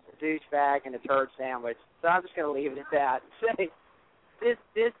 options, a douchebag and a turd sandwich. So I'm just going to leave it at that. Say this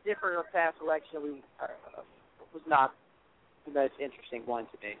different past election was not the most interesting one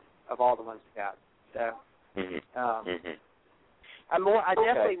to me of all the ones we got. So I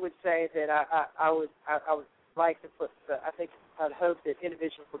definitely would say that I would like to put. I'd hope that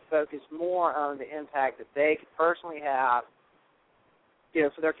individuals would focus more on the impact that they could personally have,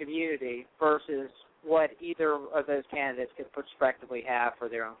 for their community versus what either of those candidates could prospectively have for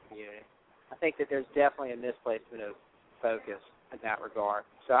their own community. I think that there's definitely a misplacement of focus in that regard.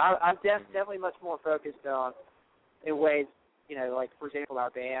 So I'm definitely much more focused on in ways, like, for example, our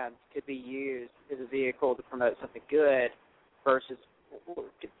band could be used as a vehicle to promote something good versus,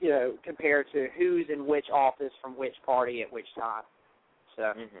 compared to who's in which office from which party at which time.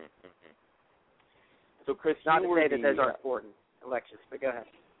 So, So, Chris, not to say that the, those are important elections, but go ahead.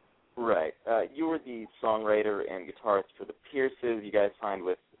 Right. You were the songwriter and guitarist for the Pierces. You guys signed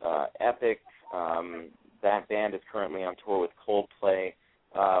with Epic. That band is currently on tour with Coldplay.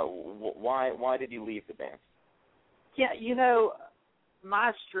 Why did you leave the band? Yeah,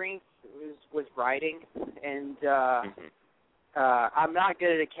 my strength was writing, and I'm not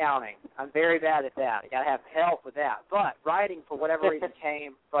good at accounting. I'm very bad at that. I got to have help with that. But writing, for whatever reason,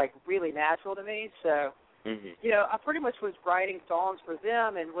 came like really natural to me. So, I pretty much was writing songs for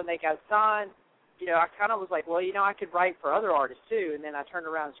them, and when they got signed, I kind of was like, well, I could write for other artists too. And then I turned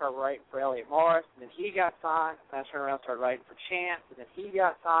around and started writing for Elliot Morris, and then he got signed. And I turned around and started writing for Chance, and then he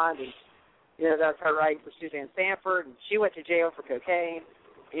got signed. And then I started writing for Suzanne Sanford, and she went to jail for cocaine.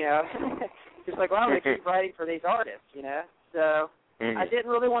 Just like, well, I'm going to keep writing for these artists, So I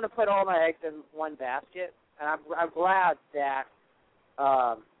didn't really want to put all my eggs in one basket, and I'm glad that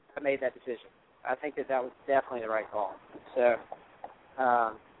I made that decision. I think that was definitely the right call. So,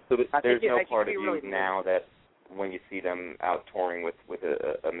 there's no part of you really now that when you see them out touring with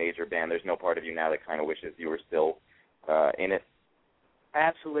a major band, there's no part of you now that kind of wishes you were still in it?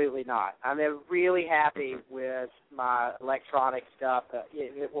 Absolutely not. I'm really happy with my electronic stuff.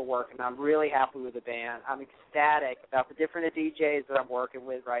 It will work, and I'm really happy with the band. I'm ecstatic about the different DJs that I'm working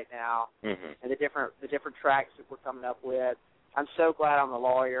with right now, and the different tracks that we're coming up with. I'm so glad I'm a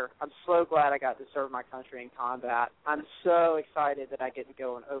lawyer. I'm so glad I got to serve my country in combat. I'm so excited that I get to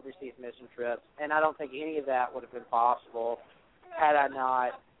go on overseas mission trips, and I don't think any of that would have been possible had I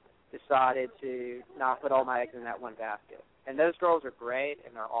not decided to not put all my eggs in that one basket. And those girls are great,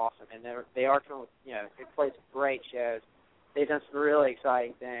 and they're awesome, and they are doing, they play some great shows. They've done some really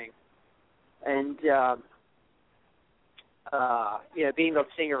exciting things, and being the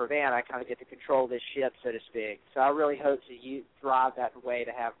singer of a band, I kind of get to control this ship, so to speak. So I really hope that you drive that way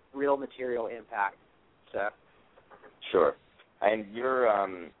to have real material impact. So. Sure. And your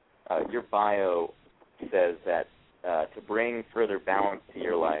bio says that to bring further balance to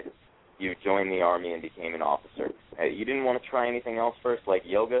your life, you joined the Army and became an officer. You didn't want to try anything else first, like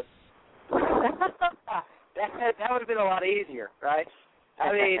yoga? that would have been a lot easier, right?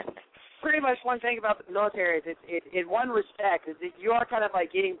 I mean, pretty much one thing about the military is in one respect is that you are kind of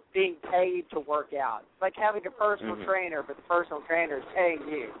like being paid to work out. It's like having a personal trainer, but the personal trainer is paying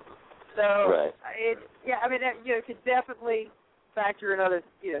you. So, it could definitely factor in other,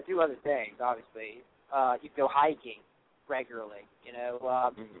 do other things, obviously. You go hiking regularly,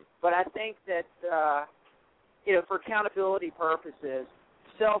 But I think that, for accountability purposes,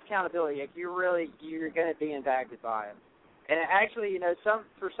 self-accountability, you're going to be impacted by it. And actually,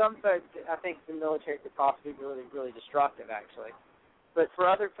 for some folks, I think the military could possibly be really, really destructive, actually. But for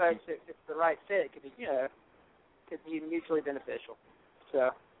other folks, if it's the right fit, it could be mutually beneficial.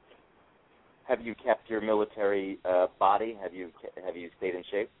 So. Have you kept your military body? Have you stayed in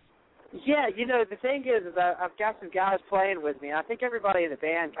shape? Yeah, the thing is I've got some guys playing with me, and I think everybody in the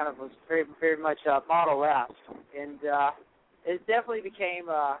band kind of was very, very much Model-esque. And it definitely became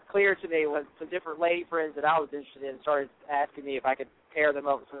clear to me when some different lady friends that I was interested in started asking me if I could pair them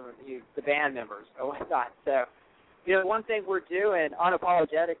up with some of the band members or whatnot. So, one thing we're doing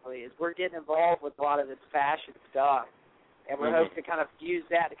unapologetically is we're getting involved with a lot of this fashion stuff, and we're hoping to kind of use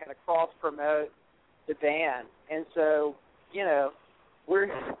that to kind of cross-promote the band. And so,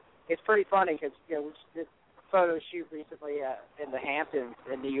 it's pretty funny because, we did a photo shoot recently in the Hamptons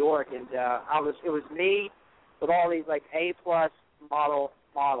in New York, and it was me with all these like A-plus models,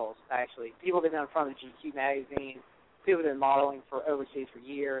 actually. People that have been in front of GQ magazine, people that have been modeling for overseas for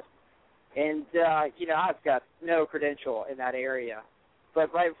years. And, I've got no credential in that area.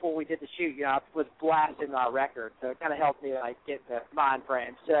 But right before we did the shoot, I was blasting my record, so it kind of helped me get the mind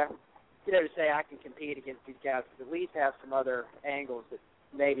frame. So, to say I can compete against these guys, but at least have some other angles that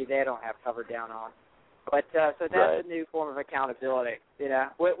maybe they don't have covered down on. But so that's a new form of accountability.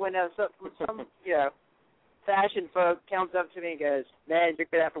 When some fashion folk comes up to me and goes, "Man, you're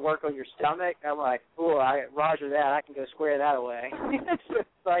gonna have to work on your stomach," I'm like, "Oh, Roger that. I can go square that away."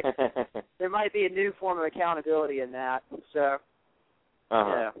 It's like there might be a new form of accountability in that. So,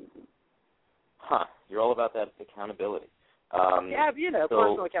 yeah. Huh. You're all about that accountability.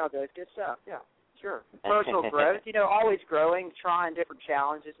 Personal accountability, good stuff. Yeah, sure. Personal growth, always growing, trying different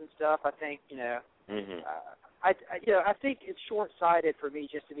challenges and stuff. I think, I think it's short-sighted for me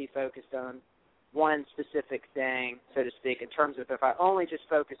just to be focused on one specific thing, so to speak, in terms of if I only just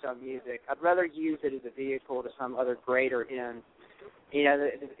focus on music, I'd rather use it as a vehicle to some other greater end. You know,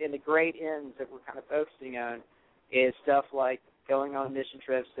 the great ends that we're kind of focusing on is stuff like going on mission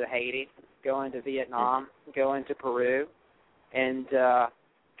trips to Haiti, going to Vietnam, going to Peru, and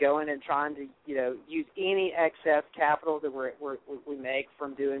going and trying to, you know, use any excess capital that we make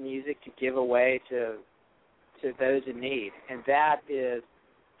from doing music to give away to those in need. And that is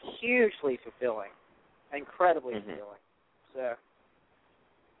hugely fulfilling, incredibly fulfilling. So.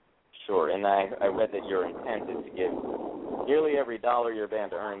 Sure, and I read that your intent is to give nearly every dollar your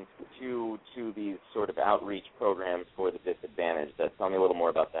band earns to these sort of outreach programs for the disadvantaged. Tell me a little more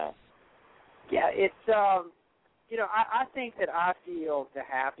about that. Yeah, it's, you know, I think that I feel the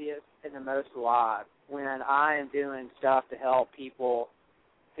happiest and the most alive when I am doing stuff to help people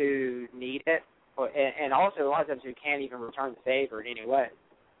who need it, and also a lot of times who can't even return the favor in any way.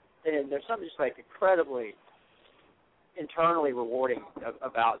 And there's something just like incredibly internally rewarding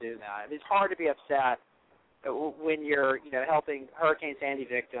about doing that. It's hard to be upset when you're, you know, helping Hurricane Sandy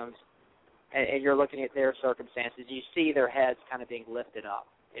victims and you're looking at their circumstances. You see their heads kind of being lifted up,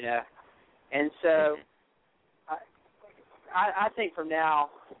 you know. And so I think from now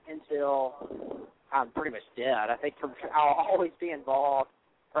until I'm pretty much dead, I think I'll always be involved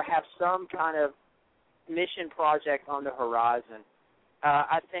or have some kind of mission project on the horizon.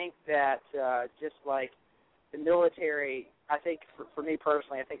 I think that just like the military, I think for me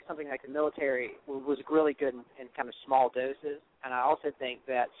personally, I think something like the military was really good in kind of small doses, and I also think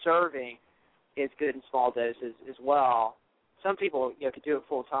that serving is good in small doses as well. Some people, you know, could do it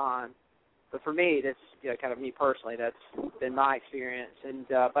full time, but for me, that's, you know, kind of me personally. That's been my experience, and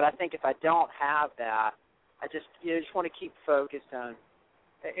but I think if I don't have that, I just, you know, just want to keep focused on.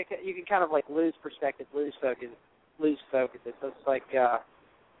 You can kind of like lose perspective, lose focus. So it's like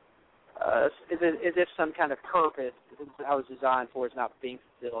as if some kind of purpose I was designed for is not being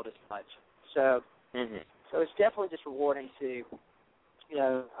fulfilled as much. So so it's definitely just rewarding to, you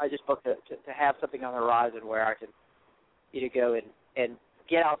know, I just look to have something on the horizon where I can, you know, go and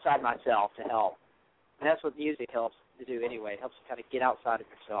get outside myself to help. And that's what music helps to do anyway. It helps you kind of get outside of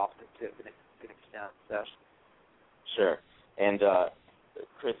yourself to an extent. So. Sure. And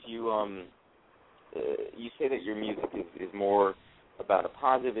Chris, you say that your music is more about a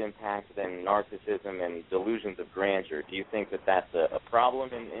positive impact than narcissism and delusions of grandeur. Do you think that that's a problem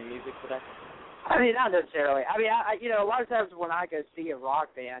in music today? I mean, not necessarily. I mean, I you know, a lot of times when I go see a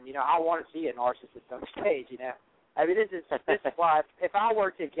rock band, you know, I want to see a narcissist on stage, you know. I mean, this is why if I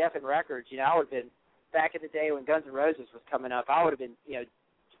worked at Geffen Records, you know, I would have been, back in the day when Guns N' Roses was coming up, I would have been, you know,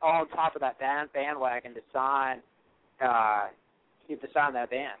 on top of that bandwagon to sign that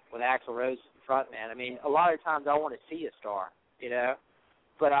band with Axl Rose frontman. I mean, a lot of times I want to see a star, you know.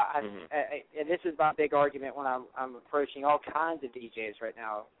 But and this is my big argument when I'm approaching all kinds of DJs right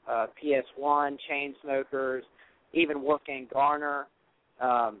now, PS1, Chainsmokers, even Wolfgang Garner,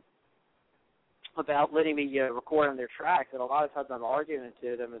 about letting me record on their tracks. And a lot of times I'm arguing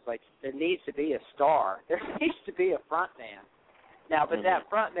to them is like, there needs to be a star. There needs to be a frontman. Now, but that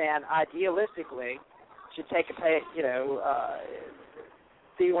frontman, idealistically, should take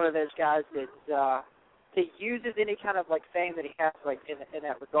be one of those guys that uses any kind of like fame that he has, like in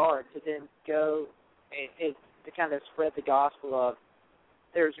that regard, to then go and to kind of spread the gospel of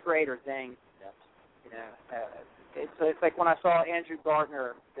there's greater things. You know, it's like when I saw Andrew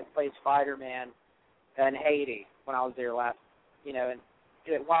Gardner that plays Spider-Man in Haiti when I was there last, you know, and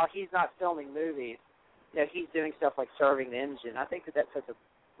while he's not filming movies, you know, he's doing stuff like serving the engine. I think that's such a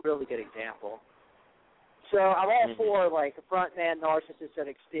really good example. So I'm all for, like, a frontman narcissist, so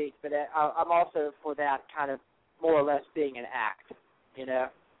to speak, but I'm also for that kind of more or less being an act, you know,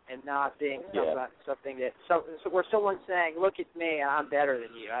 and not being something that so where someone's saying, look at me, I'm better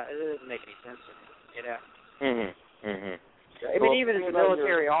than you. It doesn't make any sense to me, you know. I mean, even as a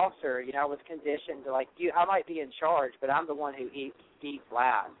military officer, you know, I was conditioned to, like, I might be in charge, but I'm the one who eats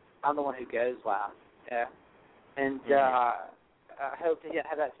last. I'm the one who goes last, yeah. And I hope to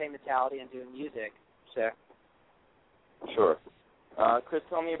have that same mentality in doing music. So. Sure. Chris,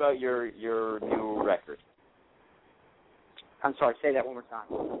 tell me about your new record. I'm sorry, say that one more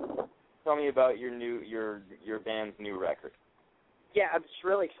time. Tell me about your band's new record. Yeah, I'm just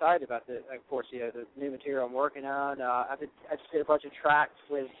really excited about the new material I'm working on. I just did a bunch of tracks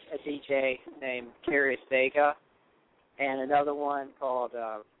with a DJ named Carius Vega, and another one called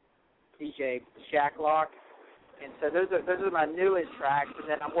DJ Shacklock. And so those are my newest tracks, and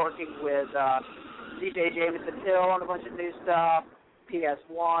then I'm working with DJ Jameson Hill on a bunch of new stuff,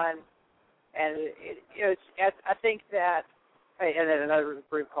 PS1, and I think that, and then another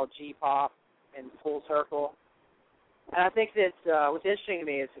group called G-Pop, in full circle. And I think that what's interesting to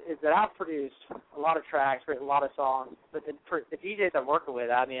me is that I've produced a lot of tracks, written a lot of songs, but the DJs I'm working with,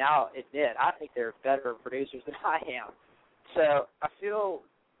 I mean, I'll admit, I think they're better producers than I am. So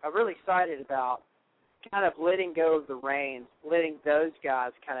I'm really excited about kind of letting go of the reins, letting those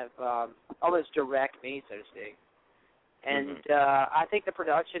guys kind of almost direct me, so to speak. And I think the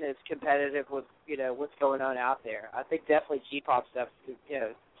production is competitive with, what's going on out there. I think definitely G-pop stuff is,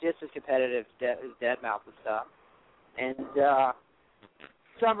 just as competitive as Deadmau5 and stuff. And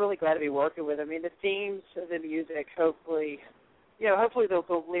so I'm really glad to be working with them. I mean, the themes of the music, hopefully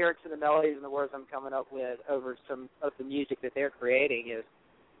the lyrics and the melodies and the words I'm coming up with over some of the music that they're creating is,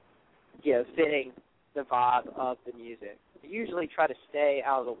 fitting the vibe of the music. I usually try to stay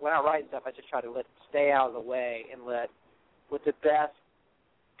out of the, when I write stuff, I just try to stay out of the way and let what the best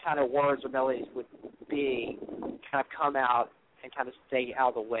kind of words or melodies would be kind of come out and kind of stay out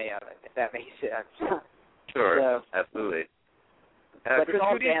of the way of it, if that makes sense. Sure, absolutely. But it's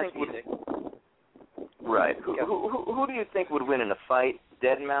all dance music. Right. Who do you think would win in a fight?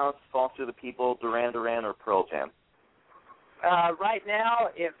 Deadmau5, Foster the People, Duran Duran, or Pearl Jam? Right now,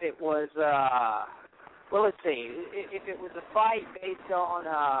 if it was, well, let's see. If it was a fight based on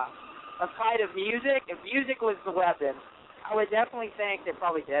a fight of music, if music was the weapon, I would definitely think that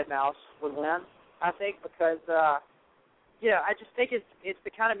probably Deadmau5 would win. I think because, I just think it's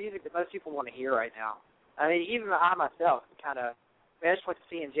the kind of music that most people want to hear right now. I mean, even I myself kind of, I just went to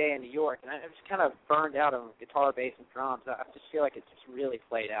C&J in New York, and I'm just kind of burned out on guitar, bass, and drums. I just feel like it's just really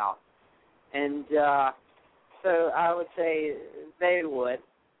played out. And so I would say they would.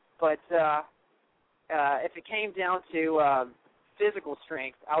 But if it came down to physical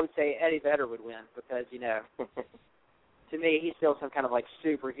strength, I would say Eddie Vedder would win because, to me, he's still some kind of, like,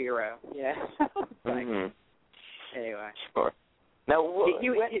 superhero. Anyway. Sure. Now, he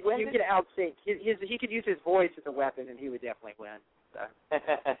could outsing. He could use his voice as a weapon, and he would definitely win. So.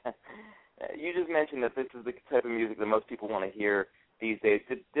 You just mentioned that this is the type of music that most people want to hear these days.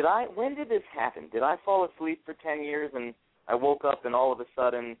 When did this happen? Did I fall asleep for 10 years and I woke up and all of a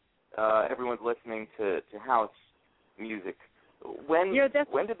sudden everyone's listening to house music? When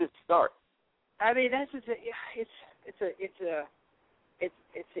did this start? I mean, that's just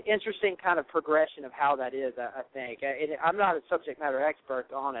it's an interesting kind of progression of how that is, I think. I'm not a subject matter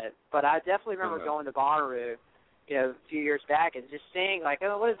expert on it, but I definitely remember going to Bonnaroo, a few years back and just seeing, like,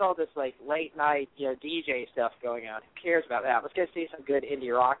 oh, what is all this, like, late-night, DJ stuff going on? Who cares about that? Let's go see some good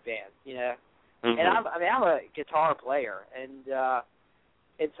indie rock bands, And I'm a guitar player, and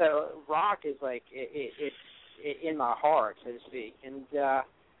so rock is, like, it's in my heart, so to speak. And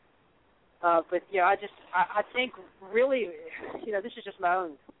but I think really, this is just my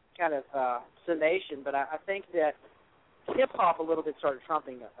own kind of summation, but I think that hip hop a little bit started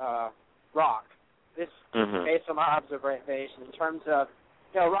trumping rock. This based on my observation in terms of,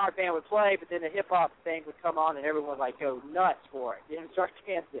 a rock band would play, but then the hip hop thing would come on and everyone would like go nuts for it, start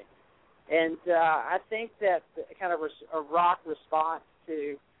dancing. And I think that kind of a rock response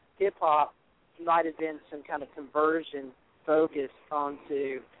to hip hop might have been some kind of conversion focus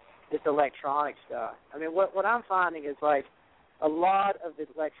onto this electronic stuff. I mean, what I'm finding is, like, a lot of the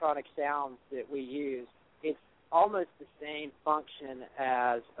electronic sounds that we use, it's almost the same function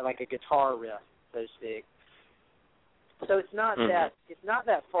as, like, a guitar riff, so to speak. So it's not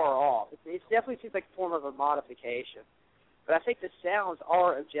that far off. It definitely seems like a form of a modification. But I think the sounds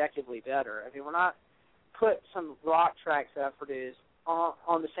are objectively better. I mean, when I put some rock tracks that I've produced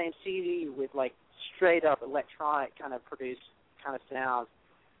on the same CD with, like, straight-up electronic kind of produced kind of sounds,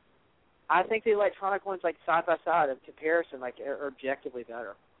 I think the electronic ones, like, side-by-side in comparison, like, are objectively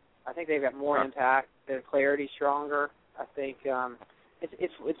better. I think they've got more impact. Their clarity's stronger. I think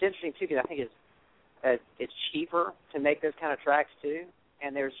it's interesting, too, because I think it's cheaper to make those kind of tracks, too,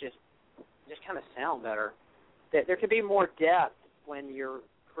 and there's just kind of sound better. There can be more depth when you're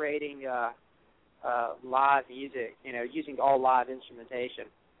creating live music, using all live instrumentation.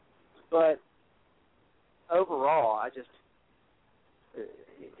 But overall, I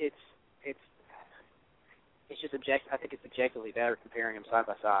think it's objectively better comparing them side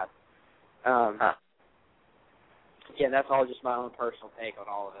by side. Yeah, that's all just my own personal take on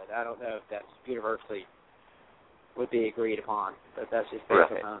all of it. I don't know if that's universally would be agreed upon, but that's just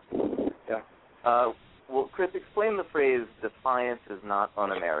based on yeah. Well, Chris, explain the phrase "defiance is not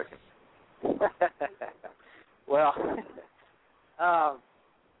un-American." Well,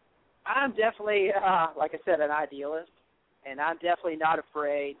 I'm definitely, like I said, an idealist, and I'm definitely not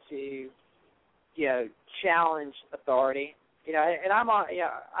afraid to, challenge authority. And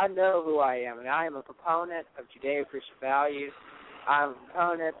I know who I am. I mean, I am a proponent of Judeo-Christian values. I'm an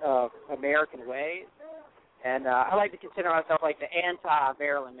opponent of American ways, and I like to consider myself like the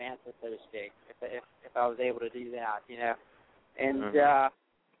anti-Marilyn Manson, so to speak, if I was able to do that, you know. And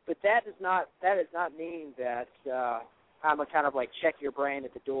but that does not mean that I'm a kind of like check your brain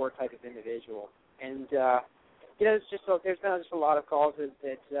at the door type of individual. And you know, there's been just a lot of causes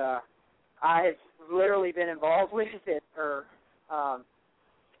that I have literally been involved with that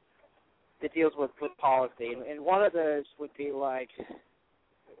deals with policy, and one of those would be like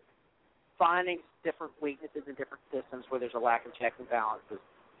finding different weaknesses in different systems where there's a lack of checks and balances.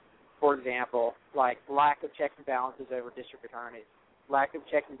 For example, like lack of checks and balances over district attorneys, lack of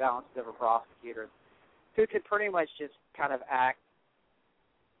checks and balances over prosecutors, who could pretty much just kind of act,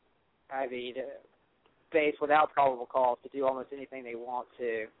 based without probable cause to do almost anything they want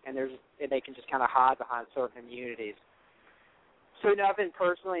to, and they can just kind of hide behind certain immunities. So now I've been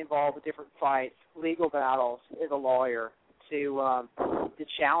personally involved with different fights, legal battles as a lawyer to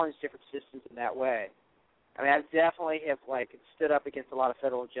challenge different systems in that way. I mean, I definitely have stood up against a lot of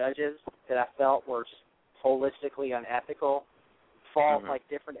federal judges that I felt were just holistically unethical, fought like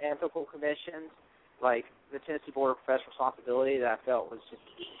different ethical commissions, like the Tennessee Board of Professional Responsibility that I felt was just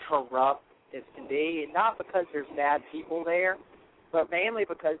corrupt as can be, and not because there's bad people there, but mainly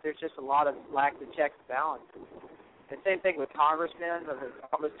because there's just a lot of lack of checks and balances. The same thing with congressmen. I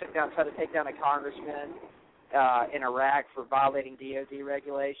almost tried to take down a congressman in Iraq for violating DOD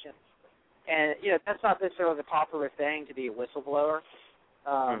regulations. And, you know, that's not necessarily the popular thing to be a whistleblower.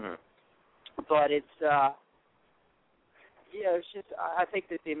 But it's, you know, it's just, I think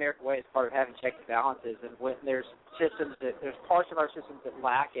that the American way is part of having checks and balances. And when there's there's parts of our systems that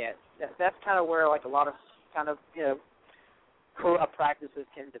lack it, that's kind of where, like, a lot of kind of, you know, corrupt practices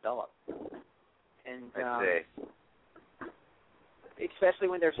can develop. And especially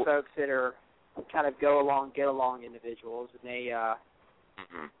when there's folks that are kind of get along individuals, and they,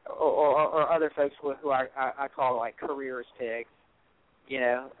 or other folks who I call like careerist pigs, you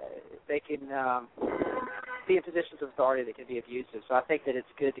know, they can be in positions of authority that can be abusive. So I think that it's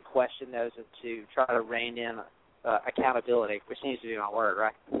good to question those and to try to rein in accountability, which seems to be my word,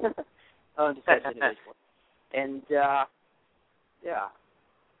 right? To such individuals. And, yeah.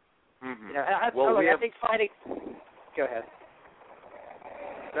 You know, I think fighting... Go ahead.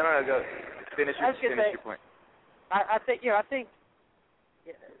 No, go. Finish your point. I think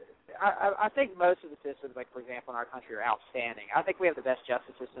most of the systems, like, for example, in our country are outstanding. I think we have the best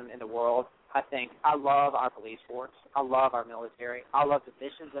justice system in the world. I love our police force. I love our military. I love the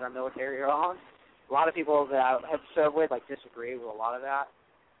missions that our military are on. A lot of people that I have served with, like, disagree with a lot of that.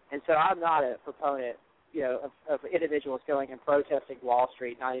 And so I'm not a proponent, you know, of individuals going and protesting Wall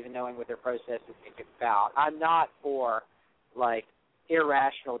Street, not even knowing what their protest is about. I'm not for, like,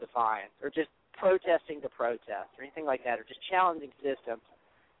 irrational defiance or just protesting to protest or anything like that, or just challenging systems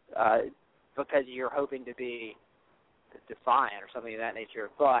because you're hoping to be defiant or something of that nature.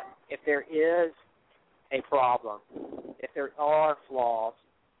 But if there is a problem, if there are flaws,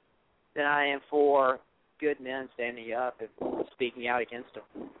 then I am for good men standing up and speaking out against them.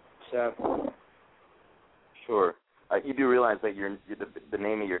 So, sure. You do realize that the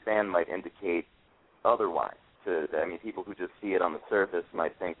name of your band might indicate otherwise. People who just see it on the surface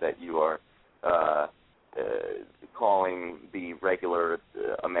might think that you are calling the regular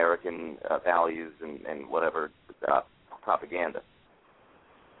American values and whatever propaganda.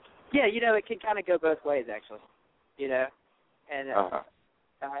 Yeah, you know, it can kind of go both ways, actually. You know, and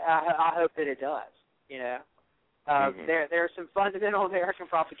I hope that it does. You know, there's some fundamental American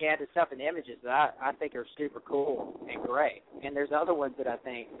propaganda stuff and images that I think are super cool and great, and there's other ones that I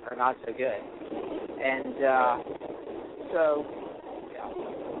think are not so good. And so, yeah, I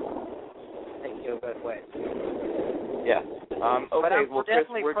think it go both ways. Yeah. Okay. But we're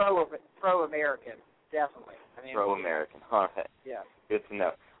definitely pro-American. Definitely. Pro-American. All right. Yeah. Good to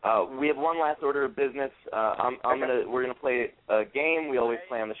know. We have one last order of business. We're gonna play a game we always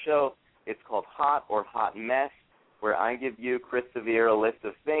play on the show. It's called Hot or Hot Mess, where I give you, Chris Sevier, a list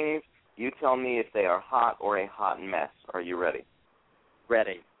of things. You tell me if they are hot or a hot mess. Are you ready?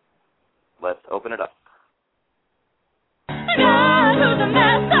 Ready. Let's open it up. God, who's a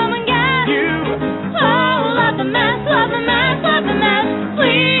mess? Come and get you. Oh, love the mess, love the mess, love the mess.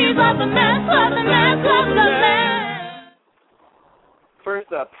 Please, love the mess, love the mess, love the mess.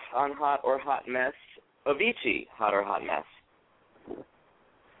 First up on Hot or Hot Mess, Avicii, hot or hot mess?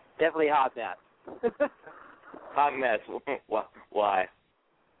 Definitely hot mess. Hot mess. Why?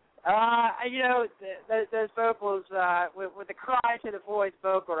 You know, those vocals, with the cry to the voice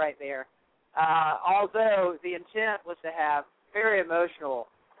vocal right there, although the intent was to have very emotional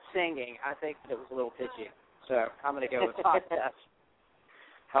singing, I think it was a little pitchy. So I'm going to go with hot mess.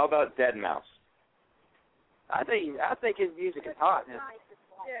 How about Dead Mouse? I think his music is hot, man.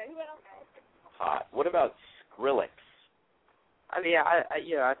 Hot. What about Skrillex? I mean,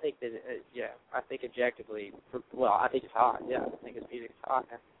 I think that, I think objectively, well, I think it's hot. Yeah, I think his music is hot,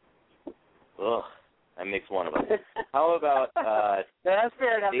 man. Ugh, that makes one of us. How about? That's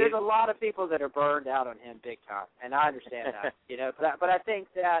fair enough. Steve? There's a lot of people that are burned out on him big time, and I understand that. But I think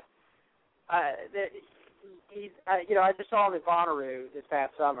that he's. I just saw him in Bonnaroo this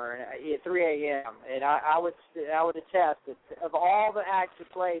past summer at 3 a.m. and I would attest that of all the acts that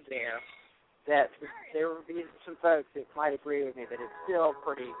played there, that there would be some folks that might agree with me that it's still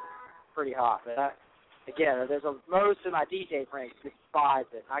pretty hot. But again, there's most of my DJ friends despise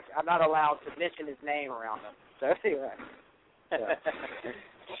it. I'm not allowed to mention his name around them. So anyway.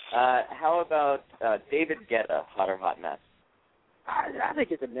 How about David Guetta, hot or hot mess? I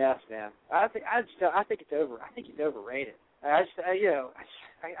think it's a mess, man. I think it's over. I think he's overrated. I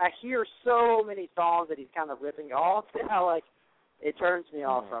hear so many songs that he's kind of ripping off. Like it turns me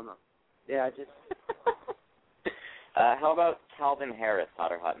off from him. Yeah, just. How about Calvin Harris,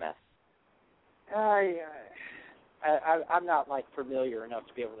 hot or hot mess? I'm not familiar enough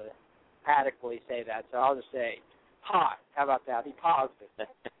to be able to adequately say that, so I'll just say hot. How about that? Be positive.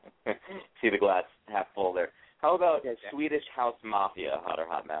 See the glass half full there. How about Swedish House Mafia, hot or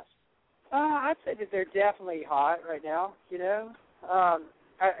hot mess? I'd say that they're definitely hot right now.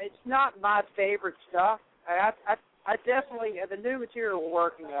 It's not my favorite stuff. I definitely the new material we're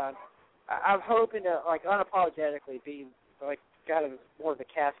working on. I'm hoping to unapologetically be kind of more of a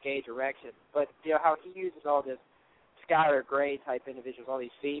Cascade direction. But how he uses all this Skylar Grey type individuals, all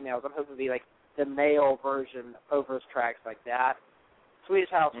these females. I'm hoping to be the male version of those tracks like that.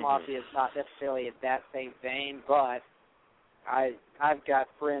 Swedish House Mafia is not necessarily in that same vein, but I've got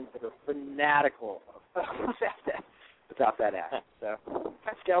friends that are fanatical about that act. So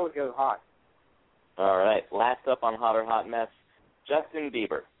that scale would go hot. All right. Last up on hot or hot mess, Justin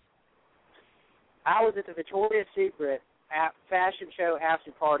Bieber. I was at the Victoria's Secret fashion show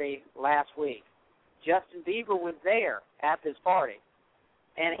after party last week. Justin Bieber was there at this party,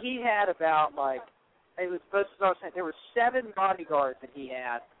 and he had about it was supposed to say there were 7 bodyguards that he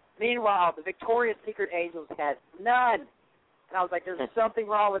had. Meanwhile, the Victoria's Secret Angels had none. And I was like, there's something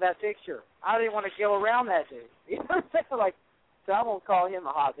wrong with that picture. I didn't want to go around that dude. You know what I'm saying? So I won't call him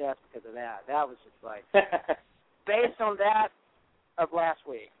a hot mess because of that. That was just based on that of last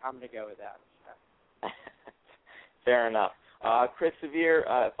week, I'm going to go with that. Fair enough. Chris Sevier,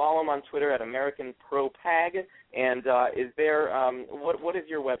 follow him on Twitter at American Pro Pag. And is there what is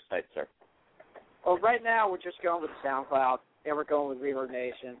your website, sir? Well, right now we're just going with SoundCloud, and we're going with Reverb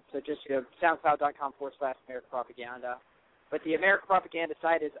Nation. So just go soundcloud.com/American Propaganda. But the American Propaganda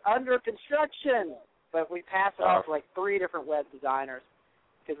site is under construction, but we pass it off to 3 different web designers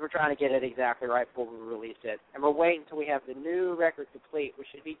because we're trying to get it exactly right before we release it. And we're waiting until we have the new record complete, which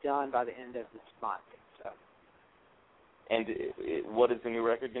should be done by the end of this month. So. And what is the new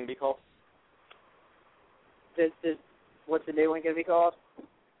record going to be called? What's the new one going to be called?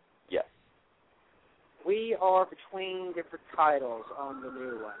 Yes. We are between different titles on the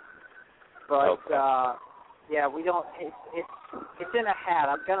new one, but we don't. It's in a hat.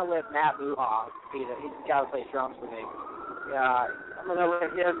 I'm gonna let Matt Muha he's the guy who plays drums with me. I'm gonna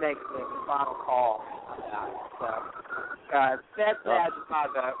let him make the final call on that. So Fed Badge is my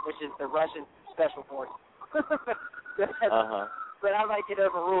vote, which is the Russian Special Forces. But I might get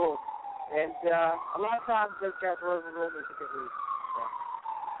overruled, and a lot of times those guys are overruled for good reason.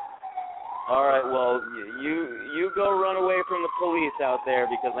 All right, well, you go run away from the police out there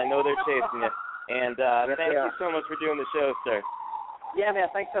because I know they're chasing you. And thank you so much for doing the show, sir. Yeah, man,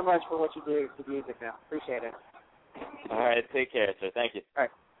 thanks so much for what you do for music, man. Appreciate it. All right, take care, sir. Thank you. All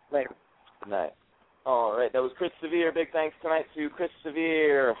right, later. Good night. All right, that was Chris Sevier. Big thanks tonight to Chris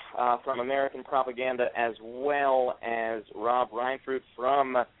Sevier from American Propaganda, as well as Rob Reinfrut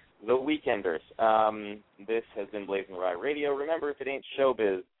from The Weekenders. This has been BlazinRy Radio. Remember, if it ain't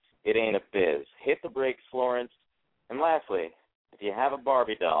showbiz, it ain't a biz. Hit the brakes, Florence. And lastly, if you have a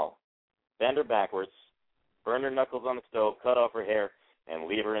Barbie doll, bend her backwards, burn her knuckles on the stove, cut off her hair, and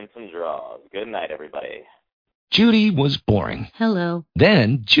leave her in some drawers. Good night, everybody. Judy was boring. Hello.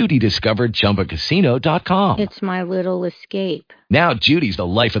 Then Judy discovered ChumbaCasino.com. It's my little escape. Now Judy's the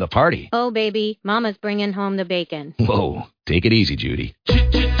life of the party. Oh, baby, mama's bringing home the bacon. Whoa, take it easy, Judy.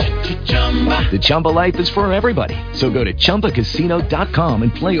 The Chumba life is for everybody. So go to ChumbaCasino.com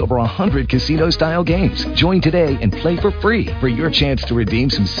and play over 100 casino-style games. Join today and play for free for your chance to redeem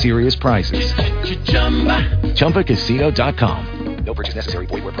some serious prizes. ChumbaCasino.com. No purchase necessary.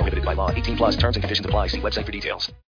 Void where prohibited by law. 18+ terms and conditions apply. See website for details.